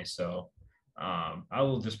apparently. So I was a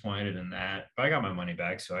little disappointed in that, but I got my money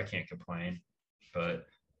back, so I can't complain. But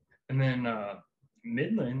and then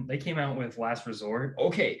Midland, they came out with Last Resort.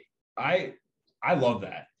 Okay, I love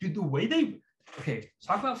that. Dude, the way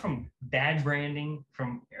talk about from bad branding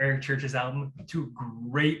from Eric Church's album to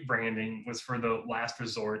great branding was for the Last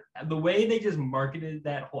Resort. The way they just marketed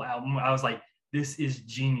that whole album, I was like, this is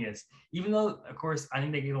genius. Even though, of course, I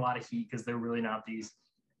think they get a lot of heat because they're really not these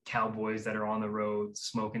cowboys that are on the road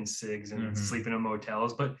smoking cigs and sleeping in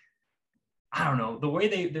motels. But I don't know, the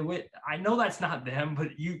way I know that's not them, but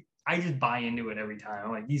I just buy into it every time.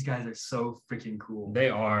 I'm like, these guys are so freaking cool. They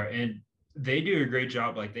are, and they do a great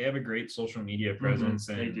job. Like they have a great social media presence,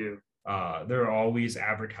 and they do. They're always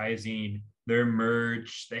advertising their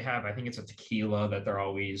merch. They have, I think it's a tequila that they're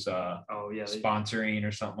always sponsoring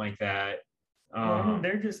or something like that.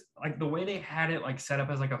 They're just like the way they had it like set up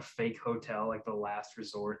as like a fake hotel, like the Last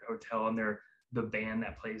Resort Hotel, and they're the band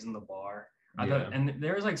that plays in the bar. I thought, and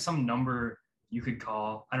there's like some number you could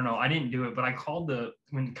call. I don't know. I didn't do it, but I called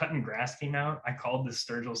when Cutting Grass came out, I called the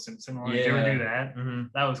Sturgill Simpson one. Did you ever do that? Mm-hmm.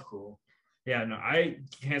 That was cool. Yeah, no, I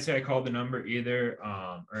can't say I called the number either,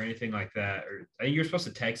 or anything like that. Or I think you're supposed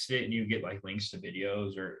to text it and you get like links to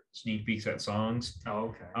videos or sneak peeks at songs.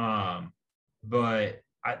 Oh, okay. But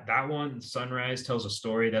that one, Sunrise Tells a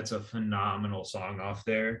Story, that's a phenomenal song off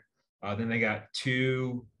there. Then they got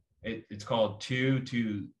it's called Two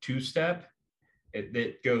Step.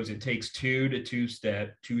 It takes two to two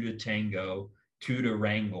step, two to tango, two to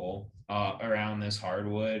wrangle around this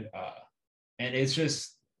hardwood. And it's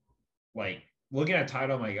just like looking at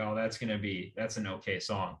title, I'm like, oh, that's an okay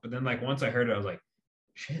song. But then like once I heard it, I was like,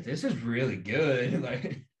 shit, this is really good.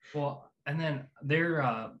 Like, well, and then their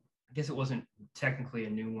I guess it wasn't technically a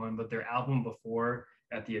new one, but their album before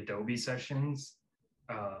at the Adobe Sessions,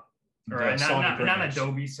 or not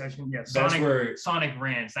Adobe Session, yeah, Sonic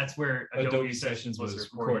Ranch. That's where Adobe Sessions was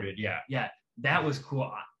recorded. Yeah, that was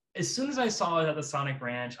cool. As soon as I saw it at the Sonic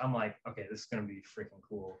Ranch, I'm like, okay, this is gonna be freaking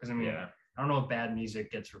cool. Because I mean, I don't know if bad music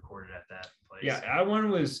gets recorded at that place. Yeah, that one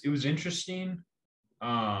was interesting.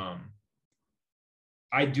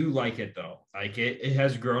 I do like it though. Like it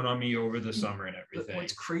has grown on me over the summer and everything.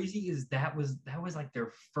 What's crazy is that was like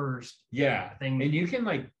their first thing. And you can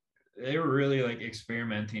like, they were really like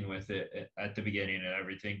experimenting with it at the beginning and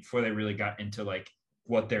everything before they really got into like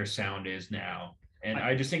what their sound is now. And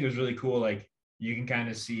I just think it was really cool. Like you can kind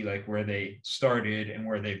of see like where they started and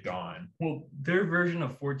where they've gone. Well, their version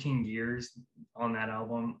of 14 Years on that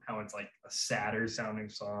album, how it's like a sadder sounding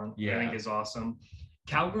song, I think is awesome.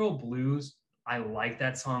 Cowgirl Blues, I like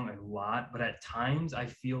that song a lot, but at times I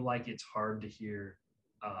feel like it's hard to hear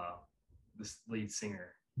this lead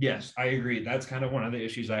singer. Yes, I agree. That's kind of one of the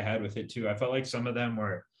issues I had with it too. I felt like some of them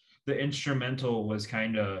were the instrumental was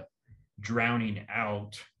kind of drowning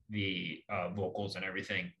out the vocals and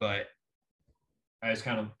everything. But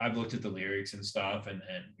I've looked at the lyrics and stuff, and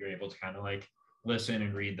you're able to kind of like listen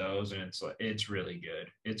and read those, and it's really good.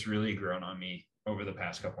 It's really grown on me over the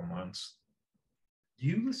past couple months. Do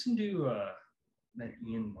you listen to that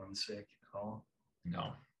Ian Munsick at all?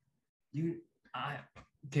 No.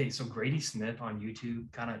 Okay, so Grady Smith on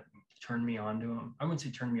YouTube kind of turned me on to him. I wouldn't say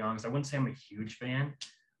turned me on because I wouldn't say I'm a huge fan,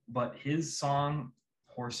 but his song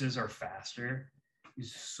 "Horses Are Faster"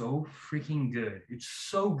 is so freaking good. It's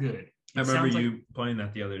so good. I remember you playing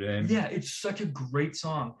that the other day. Yeah, it's such a great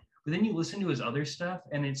song. But then you listen to his other stuff,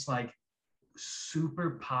 and it's like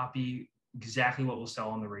super poppy, exactly what will sell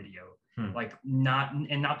on the radio. Like not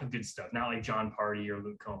the good stuff, not like John Party or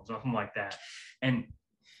Luke Combs, nothing like that. And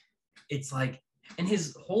it's like, and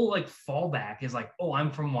his whole like fallback is like, oh,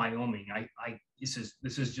 I'm from Wyoming. This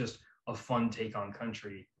is just a fun take on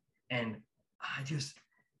country. And I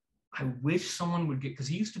wish someone would get, because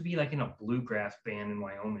he used to be like in a bluegrass band in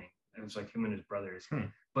Wyoming. It was like him and his brothers.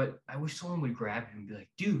 But I wish someone would grab him and be like,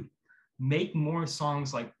 dude, make more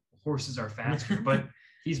songs like Horses Are Faster. But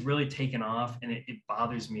he's really taken off, and it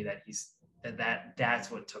bothers me that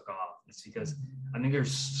that's what took off. It's because I think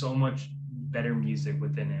there's so much better music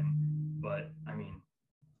within him. But I mean,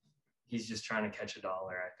 he's just trying to catch a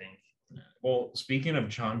dollar, I think. Well, speaking of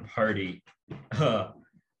John Party,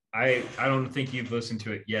 I don't think you've listened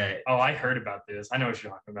to it yet. Oh, I heard about this. I know what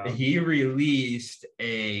you're talking about. He released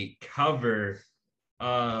a cover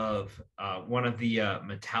of one of the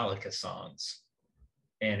Metallica songs,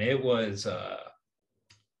 and it was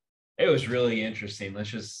really interesting.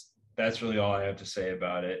 That's really all I have to say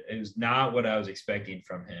about it. It was not what I was expecting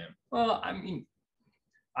from him. Well, I mean,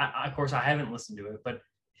 I of course I haven't listened to it, but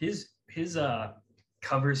his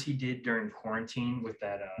covers he did during quarantine with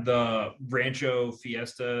that the Rancho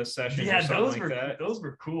Fiesta session. Yeah, those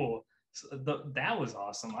were cool. So that was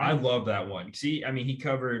awesome. I love that one. See, I mean, he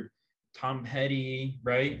covered Tom Petty,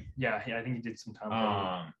 right? Yeah, I think he did some Tom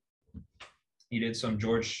Petty. He did some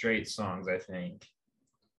George Strait songs, I think,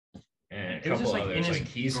 and a it was couple just like others. in his Like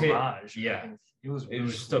he's garage. hit, yeah. It was It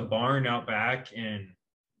was just a barn out back, and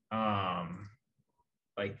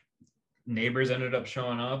like neighbors ended up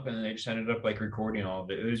showing up, and they just ended up like recording all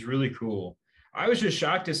of it. It was really cool. I was just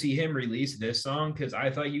shocked to see him release this song because I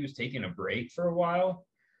thought he was taking a break for a while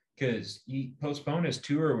because he postponed his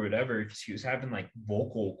tour or whatever because he was having like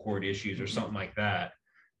vocal cord issues or something like that.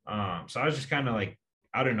 So I was just kind of like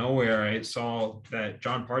out of nowhere. I saw that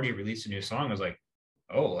John Party released a new song. I was like,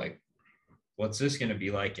 oh, like what's this going to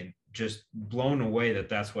be like? And just blown away that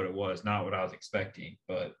that's what it was, not what I was expecting.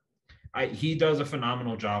 But he does a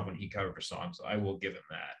phenomenal job when he covers songs. So I will give him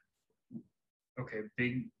that. Okay,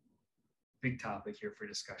 big topic here for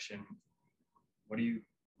discussion. What are you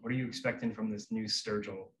expecting from this new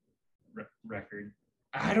Sturgill record?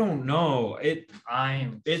 I don't know. It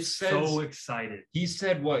says, so excited. He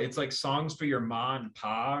said what? It's like songs for your ma and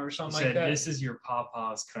pa or something like that. This is your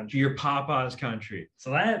papa's country. Your papa's country.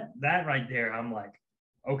 So that right there, I'm like,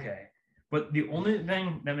 okay. But the only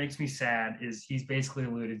thing that makes me sad is he's basically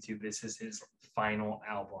alluded to this is his final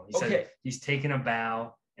album. He said he's taken a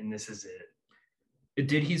bow and this is it.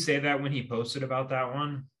 Did he say that when he posted about that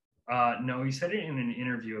one? No, he said it in an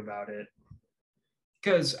interview about it.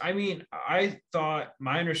 Because, I mean, I thought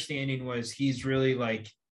my understanding was he's really like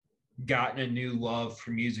gotten a new love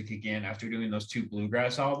for music again after doing those 2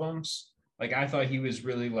 bluegrass albums. Like, I thought he was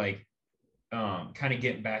really like kind of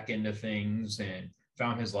getting back into things and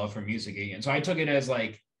found his love for music again. So I took it as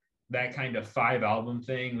like that kind of 5-album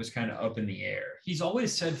thing was kind of up in the air. He's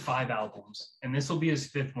always said 5 albums, and this will be his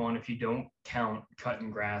 5th one if you don't count Cutting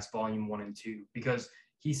Grass Volume 1 and 2, because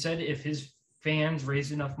he said if his fans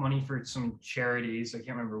raised enough money for some charities, I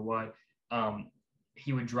can't remember what,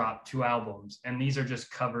 he would drop 2 albums. And these are just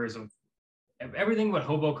covers of everything but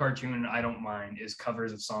Hobo Cartoon, I Don't Mind, is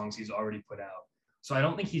covers of songs he's already put out. So I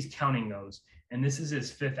don't think he's counting those. And this is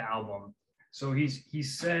his 5th album. So he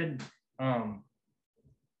said,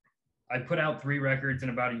 I put out 3 records in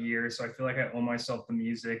about a year, so I feel like I owe myself the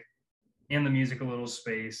music and the music a little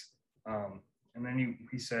space. And then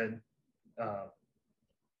he said,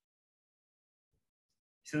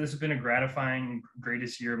 this has been a gratifying,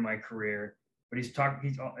 greatest year of my career. But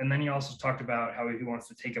and then he also talked about how he wants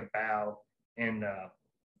to take a bow. And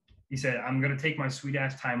he said, I'm going to take my sweet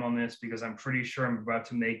ass time on this because I'm pretty sure I'm about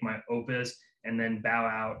to make my opus and then bow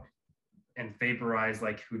out and vaporize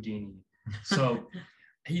like Houdini. So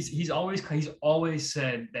he's always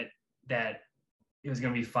said that it was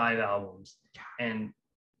going to be 5 albums. And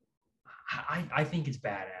I think it's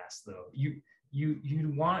badass though. You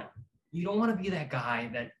want you don't want to be that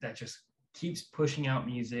guy that just keeps pushing out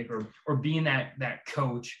music or being that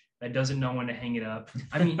coach that doesn't know when to hang it up.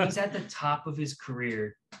 I mean, he's at the top of his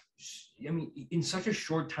career. I mean, in such a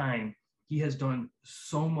short time, he has done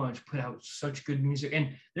so much, put out such good music,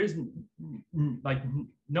 and there's like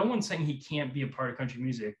no one's saying he can't be a part of country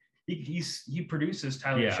music. He produces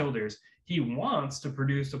Tyler Childers. He wants to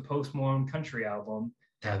produce a Post Malone country album.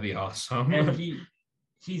 That'd be awesome. And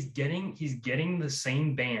he's getting the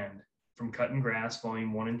same band from Cutting Grass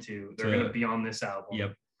Volume 1 and 2. They're going to be on this album.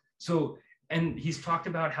 Yep. So, and he's talked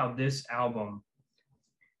about how this album,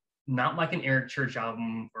 not like an Eric Church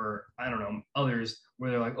album or I don't know, others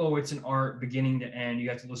where they're like, oh, it's an art beginning to end. You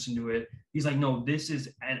got to listen to it. He's like, no, this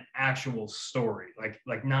is an actual story.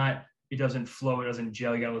 Like not, it doesn't flow, it doesn't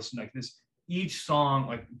gel. You got to listen like this. Each song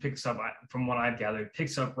like picks up, from what I've gathered,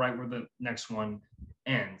 picks up right where the next one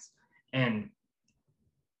ends. And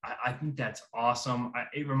I think that's awesome.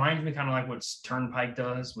 It reminds me kind of like what Turnpike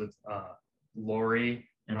does with Lori.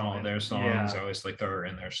 And all their songs, I always like throw her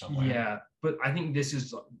in there somewhere. Yeah, but I think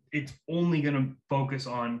it's only going to focus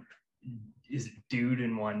on, is it Dude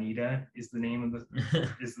and Juanita is the name of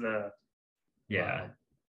the, yeah.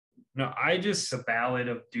 No, the ballad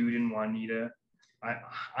of Dude and Juanita.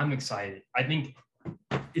 I'm excited. I think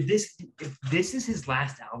if this is his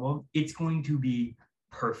last album, it's going to be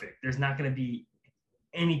perfect. There's not going to be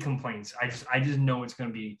any complaints. I just know it's going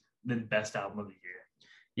to be the best album of the year.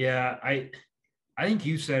 Yeah, I think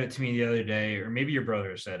you said it to me the other day, or maybe your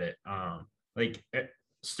brother said it. Like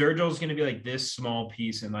Sturgill's going to be like this small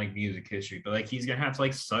piece in like music history, but like he's going to have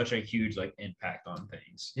like such a huge like impact on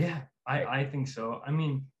things. Yeah, I think so. I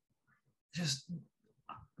mean, just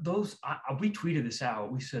those, we tweeted this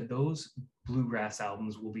out. We said those bluegrass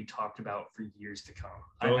albums will be talked about for years to come.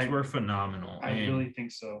 Those were phenomenal. I really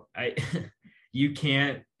think so. You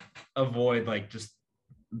can't avoid like just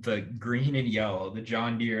the green and yellow, the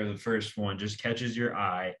John Deere, the first one just catches your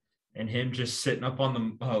eye, and him just sitting up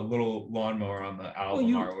on the little lawnmower on the album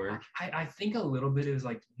artwork. I think a little bit is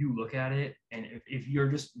like, you look at it, and if you're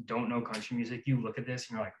just don't know country music, you look at this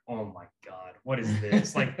and you're like, oh my God, what is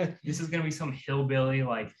this? Like, this is going to be some hillbilly,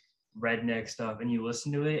 like redneck stuff. And you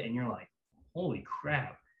listen to it and you're like, holy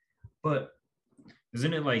crap. But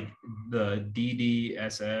isn't it like the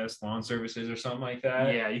DDSS lawn services or something like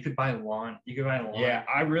that? Yeah, you could buy lawn. Yeah,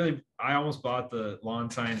 I almost bought the lawn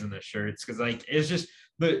signs and the shirts because like it's just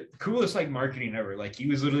the coolest like marketing ever. Like he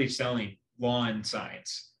was literally selling lawn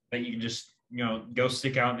signs that you can just go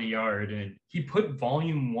stick out in the yard. And he put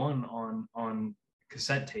Volume 1 on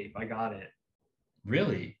cassette tape. I got it.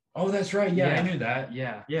 Really? Oh, that's right. Yeah, I knew that.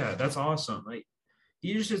 Yeah, that's awesome. Like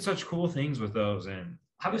he just did such cool things with those. And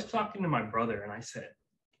I was talking to my brother and I said,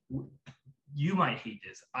 you might hate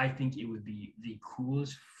this. I think it would be the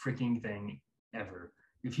coolest freaking thing ever.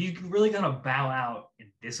 If he's really going to bow out and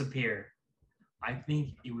disappear, I think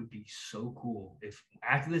it would be so cool if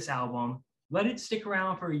after this album, let it stick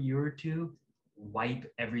around for a year or two, wipe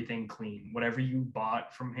everything clean. Whatever you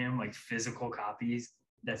bought from him, like physical copies,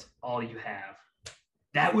 that's all you have.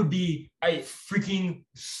 That would be freaking,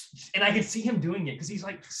 and I could see him doing it because he's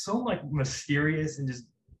like so like mysterious and just,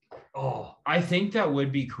 I think that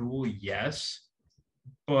would be cool, yes.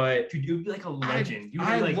 But dude, you'd be like a legend.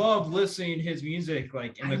 I love listening to his music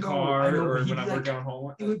like in the car or when I work out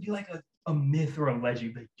home. It would be like a myth or a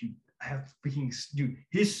legend. Like, dude, I have freaking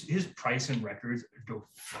his price and records go.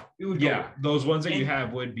 It would go. Those ones that you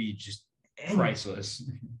have would be just priceless.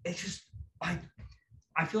 It's just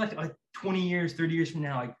I feel like 20 years, 30 years from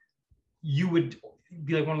now, like you would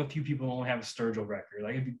be like one of the few people who only have a Sturgill record.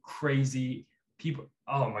 Like it'd be crazy. People,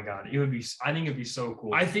 oh my God, I think it'd be so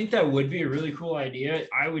cool. I think that would be a really cool idea.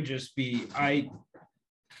 I would just be, I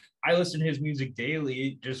listen to his music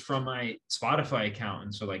daily just from my Spotify account.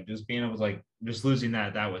 And so like just being able to like, just losing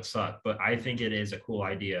that would suck. But I think it is a cool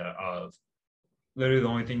idea of literally the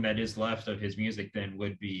only thing that is left of his music then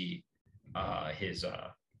would be his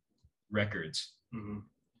records. Mm-hmm.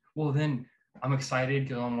 Well, then I'm excited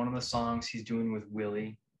because on one of the songs he's doing with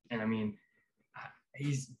Willie, and I mean,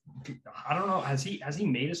 I don't know, has he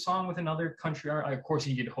made a song with another country art? Of course,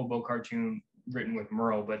 he did Hobo Cartoon written with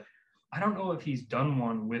Merle, but I don't know if he's done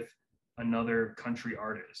one with another country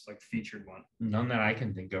artist, like featured one. None that I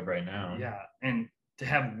can think of right now. Yeah, and to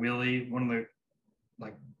have Willie, one of the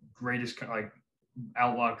like greatest like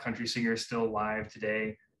outlaw country singers still alive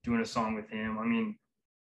today, doing a song with him. I mean,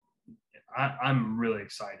 I'm really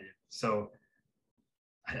excited. So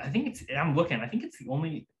I think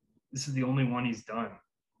this is the only one he's done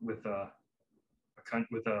with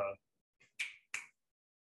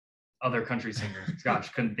other country singer. Gosh,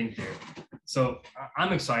 couldn't think there. So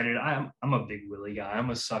I'm excited. I'm a big Willie guy. I'm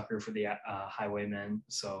a sucker for the Highwaymen.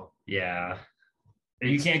 So Yeah.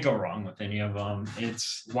 You can't go wrong with any of them.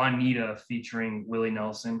 It's Juanita featuring Willie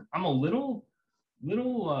Nelson. I'm a little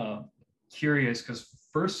curious because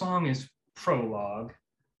first song is Prologue,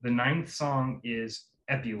 the 9th song is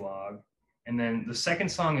Epilogue, and then the second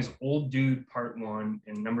song is Old Dude Part 1,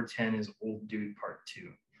 and number 10 is Old Dude Part 2.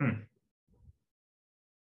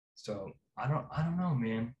 So I don't know,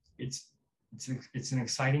 man. It's an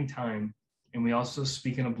exciting time, and we also,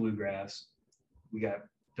 speaking of bluegrass, we got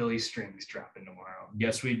Billy Strings dropping tomorrow.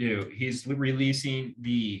 Yes, we do. He's releasing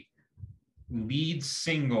the lead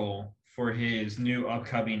single for his new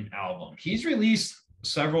upcoming album. He's released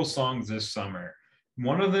several songs this summer.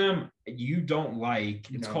 One of them you don't like.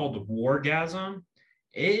 It's called Wargasm.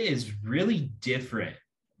 It is really different,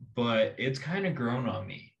 but it's kind of grown on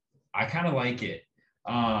me. I kind of like it.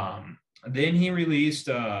 Then he released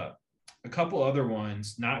a couple other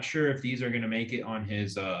ones. Not sure if these are going to make it on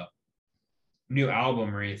his new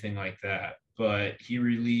album or anything like that, but he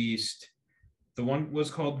released, the one was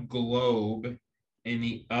called Globe, and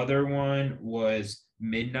the other one was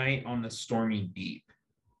Midnight on the Stormy Deep.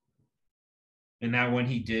 And that one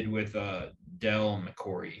he did with Del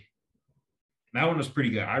McCoury. That one was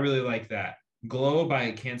pretty good. I really like that. Globe,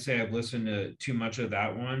 I can't say I've listened to too much of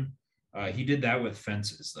that one. He did that with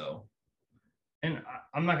Fences, though. And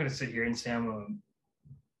I'm not going to sit here and say I'm a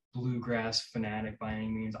bluegrass fanatic by any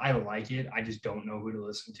means. I like it. I just don't know who to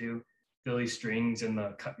listen to. Billy Strings and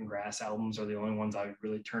the Cutting Grass albums are the only ones I would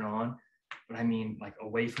really turn on. But I mean, like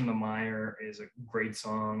Away from the Mire is a great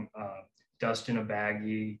song. Dust in a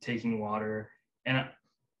Baggie, Taking Water. And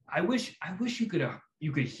I wish you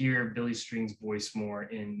could hear Billy Strings' voice more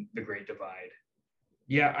in The Great Divide.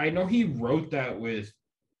 Yeah, I know he wrote that with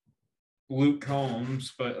Luke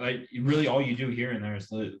Combs, but like really all you do here and there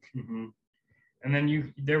is Luke. Mm-hmm. And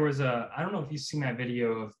then there was I don't know if you've seen that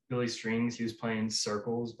video of Billy Strings. He was playing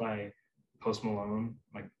Circles by Post Malone,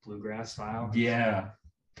 like bluegrass style. Yeah.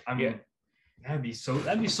 I mean, that'd be so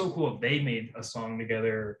cool if they made a song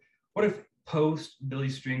together. What if Post, Billy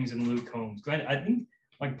Strings, and Luke Combs? I think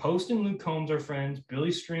like Post and Luke Combs are friends.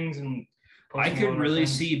 Billy Strings and Post I Malone could are really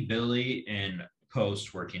friends. see Billy and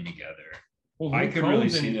Post working together. Well, I Luke could really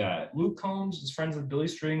Combs see and- that. Luke Combs is friends with Billy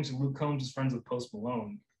Strings, and Luke Combs is friends with Post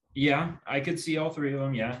Malone. Yeah, I could see all three of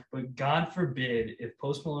them. Yeah. But God forbid if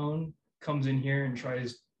Post Malone comes in here and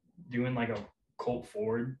tries doing like a Colt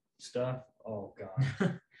Ford stuff. Oh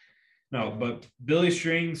God. No, but Billy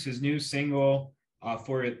Strings, his new single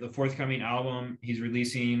for the forthcoming album, he's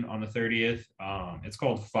releasing on the 30th. It's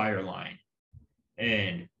called Fireline.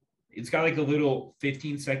 And it's got like a little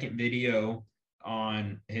 15-second video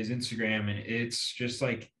on his Instagram. And it's just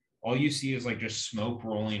like, all you see is like just smoke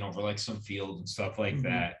rolling over like some fields and stuff like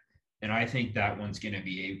that. And I think that one's going to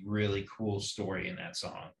be a really cool story in that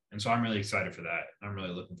song. And so I'm really excited for that. I'm really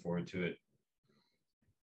looking forward to it.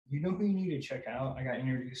 You know who you need to check out? I got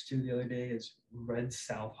introduced to the other day is Red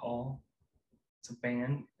Southall. It's a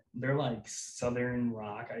band. They're like Southern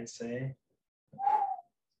rock, I'd say.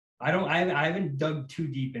 I haven't dug too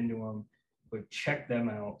deep into them, but check them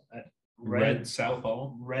out at Red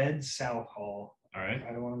Southall. Red Southall. All right.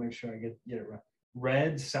 I don't want to make sure I get it right.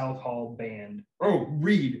 Red Southall Band. Oh,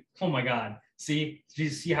 Reed. Oh my God. See? Did you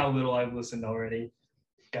see how little I've listened already?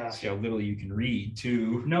 Gosh. See how little you can read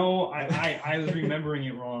too. No, I was remembering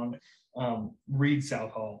it wrong. Reed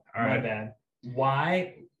Southall. All My right. bad.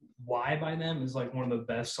 Why by them is like one of the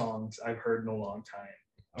best songs I've heard in a long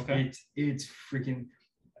time. Okay. It's freaking,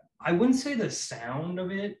 I wouldn't say the sound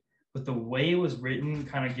of it, but the way it was written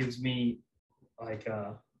kind of gives me like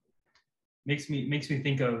makes me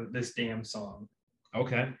think of this damn song.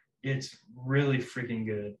 Okay. It's really freaking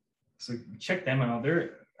good. So check them out.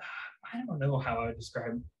 They're, I don't know how I would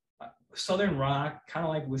describe Southern rock, kind of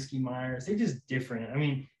like Whiskey Myers. They're just different. I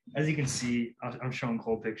mean, as you can see, I'm showing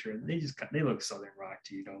Cole picture. They look Southern rock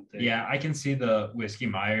to you, don't they? Yeah, I can see the Whiskey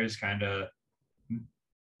Myers kind of.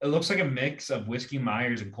 It looks like a mix of Whiskey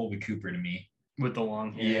Myers and Colby Cooper to me. With the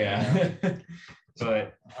long hair. Yeah.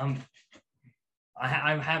 But I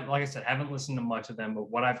have, like I said, haven't listened to much of them, but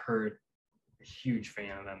what I've heard, a huge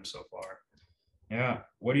fan of them so far. yeah,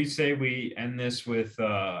 what do you say we end this with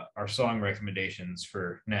our song recommendations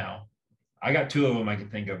for now? I got two of them I can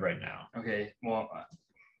think of right now. Okay, well,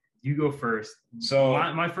 you go first. So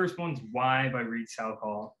My first one's Why by Reed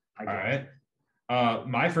Southall. all right.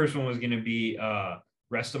 My first one was going to be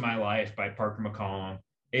Rest of My Life by Parker McCollum.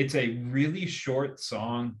 It's a really short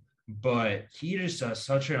song, but he just does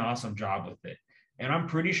such an awesome job with it. And I'm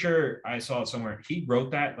pretty sure I saw it somewhere. He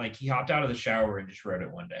wrote that, like he hopped out of the shower and just wrote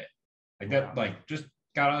it one day. Like that, like just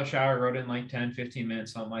got out of the shower, wrote in like 10, 15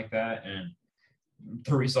 minutes, something like that. And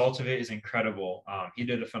the results of it is incredible. He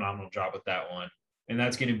did a phenomenal job with that one. And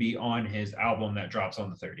that's going to be on his album that drops on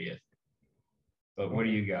the 30th. But what do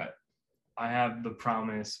you got? I have The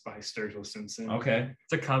Promise by Sturgill Simpson. Okay.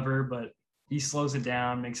 It's a cover, but he slows it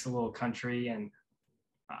down, makes it a little country. And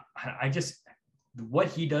I just, what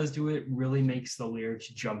he does to it really makes the lyrics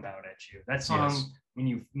jump out at you. That song, Yes. when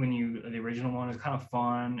you the original one is kind of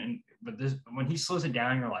fun, but this, when he slows it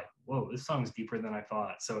down, you're like, whoa, this song's deeper than I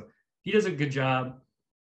thought. So he does a good job.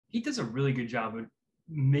 He does a really good job of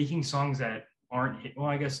making songs that aren't, well,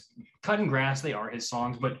 I guess Cutting Grass, they are his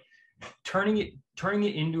songs, but turning it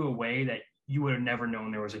into a way that you would have never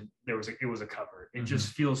known it was a cover. It just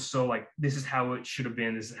feels so like, this is how it should have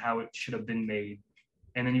been. This is how it should have been made.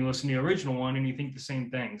 And then you listen to the original one and you think the same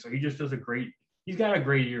thing. So he just does he's got a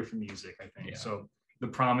great ear for music, I think. Yeah. So The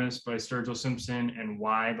Promise by Sturgill Simpson and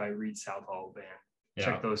Why by Reed Southall Band. Yeah.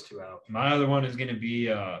 Check those two out. My other one is going to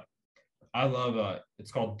be, I love,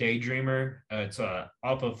 it's called Daydreamer. It's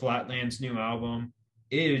off of Flatland's new album.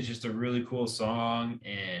 It is just a really cool song.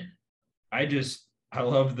 And I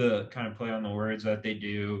love the kind of play on the words that they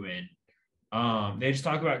do. And they just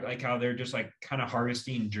talk about like how they're just like kind of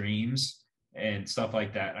harvesting dreams and stuff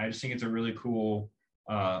like that. And I just think it's a really cool,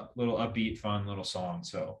 little upbeat, fun little song.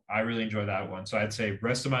 So I really enjoy that one. So I'd say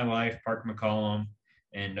Rest of My Life, Parker McCollum,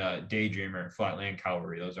 and Daydreamer, Flatland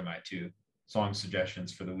Cavalry. Those are my two song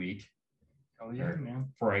suggestions for the week. Oh yeah, man.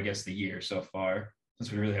 For I guess the year so far,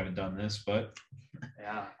 since we really haven't done this. But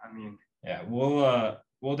Yeah, I mean, yeah,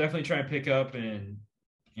 we'll definitely try and pick up and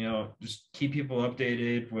just keep people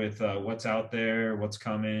updated with what's out there, what's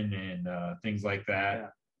coming, and things like that. Yeah.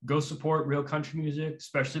 Go support real country music,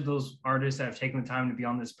 especially those artists that have taken the time to be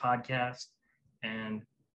on this podcast, and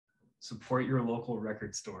support your local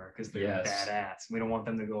record store because they're Yes. badass. We don't want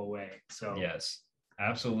them to go away. So Yes,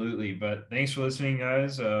 absolutely. But thanks for listening,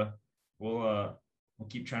 guys. We'll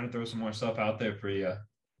keep trying to throw some more stuff out there for you.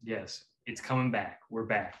 yes, it's coming back. We're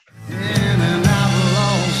back. In an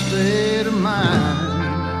outlaw state of mind.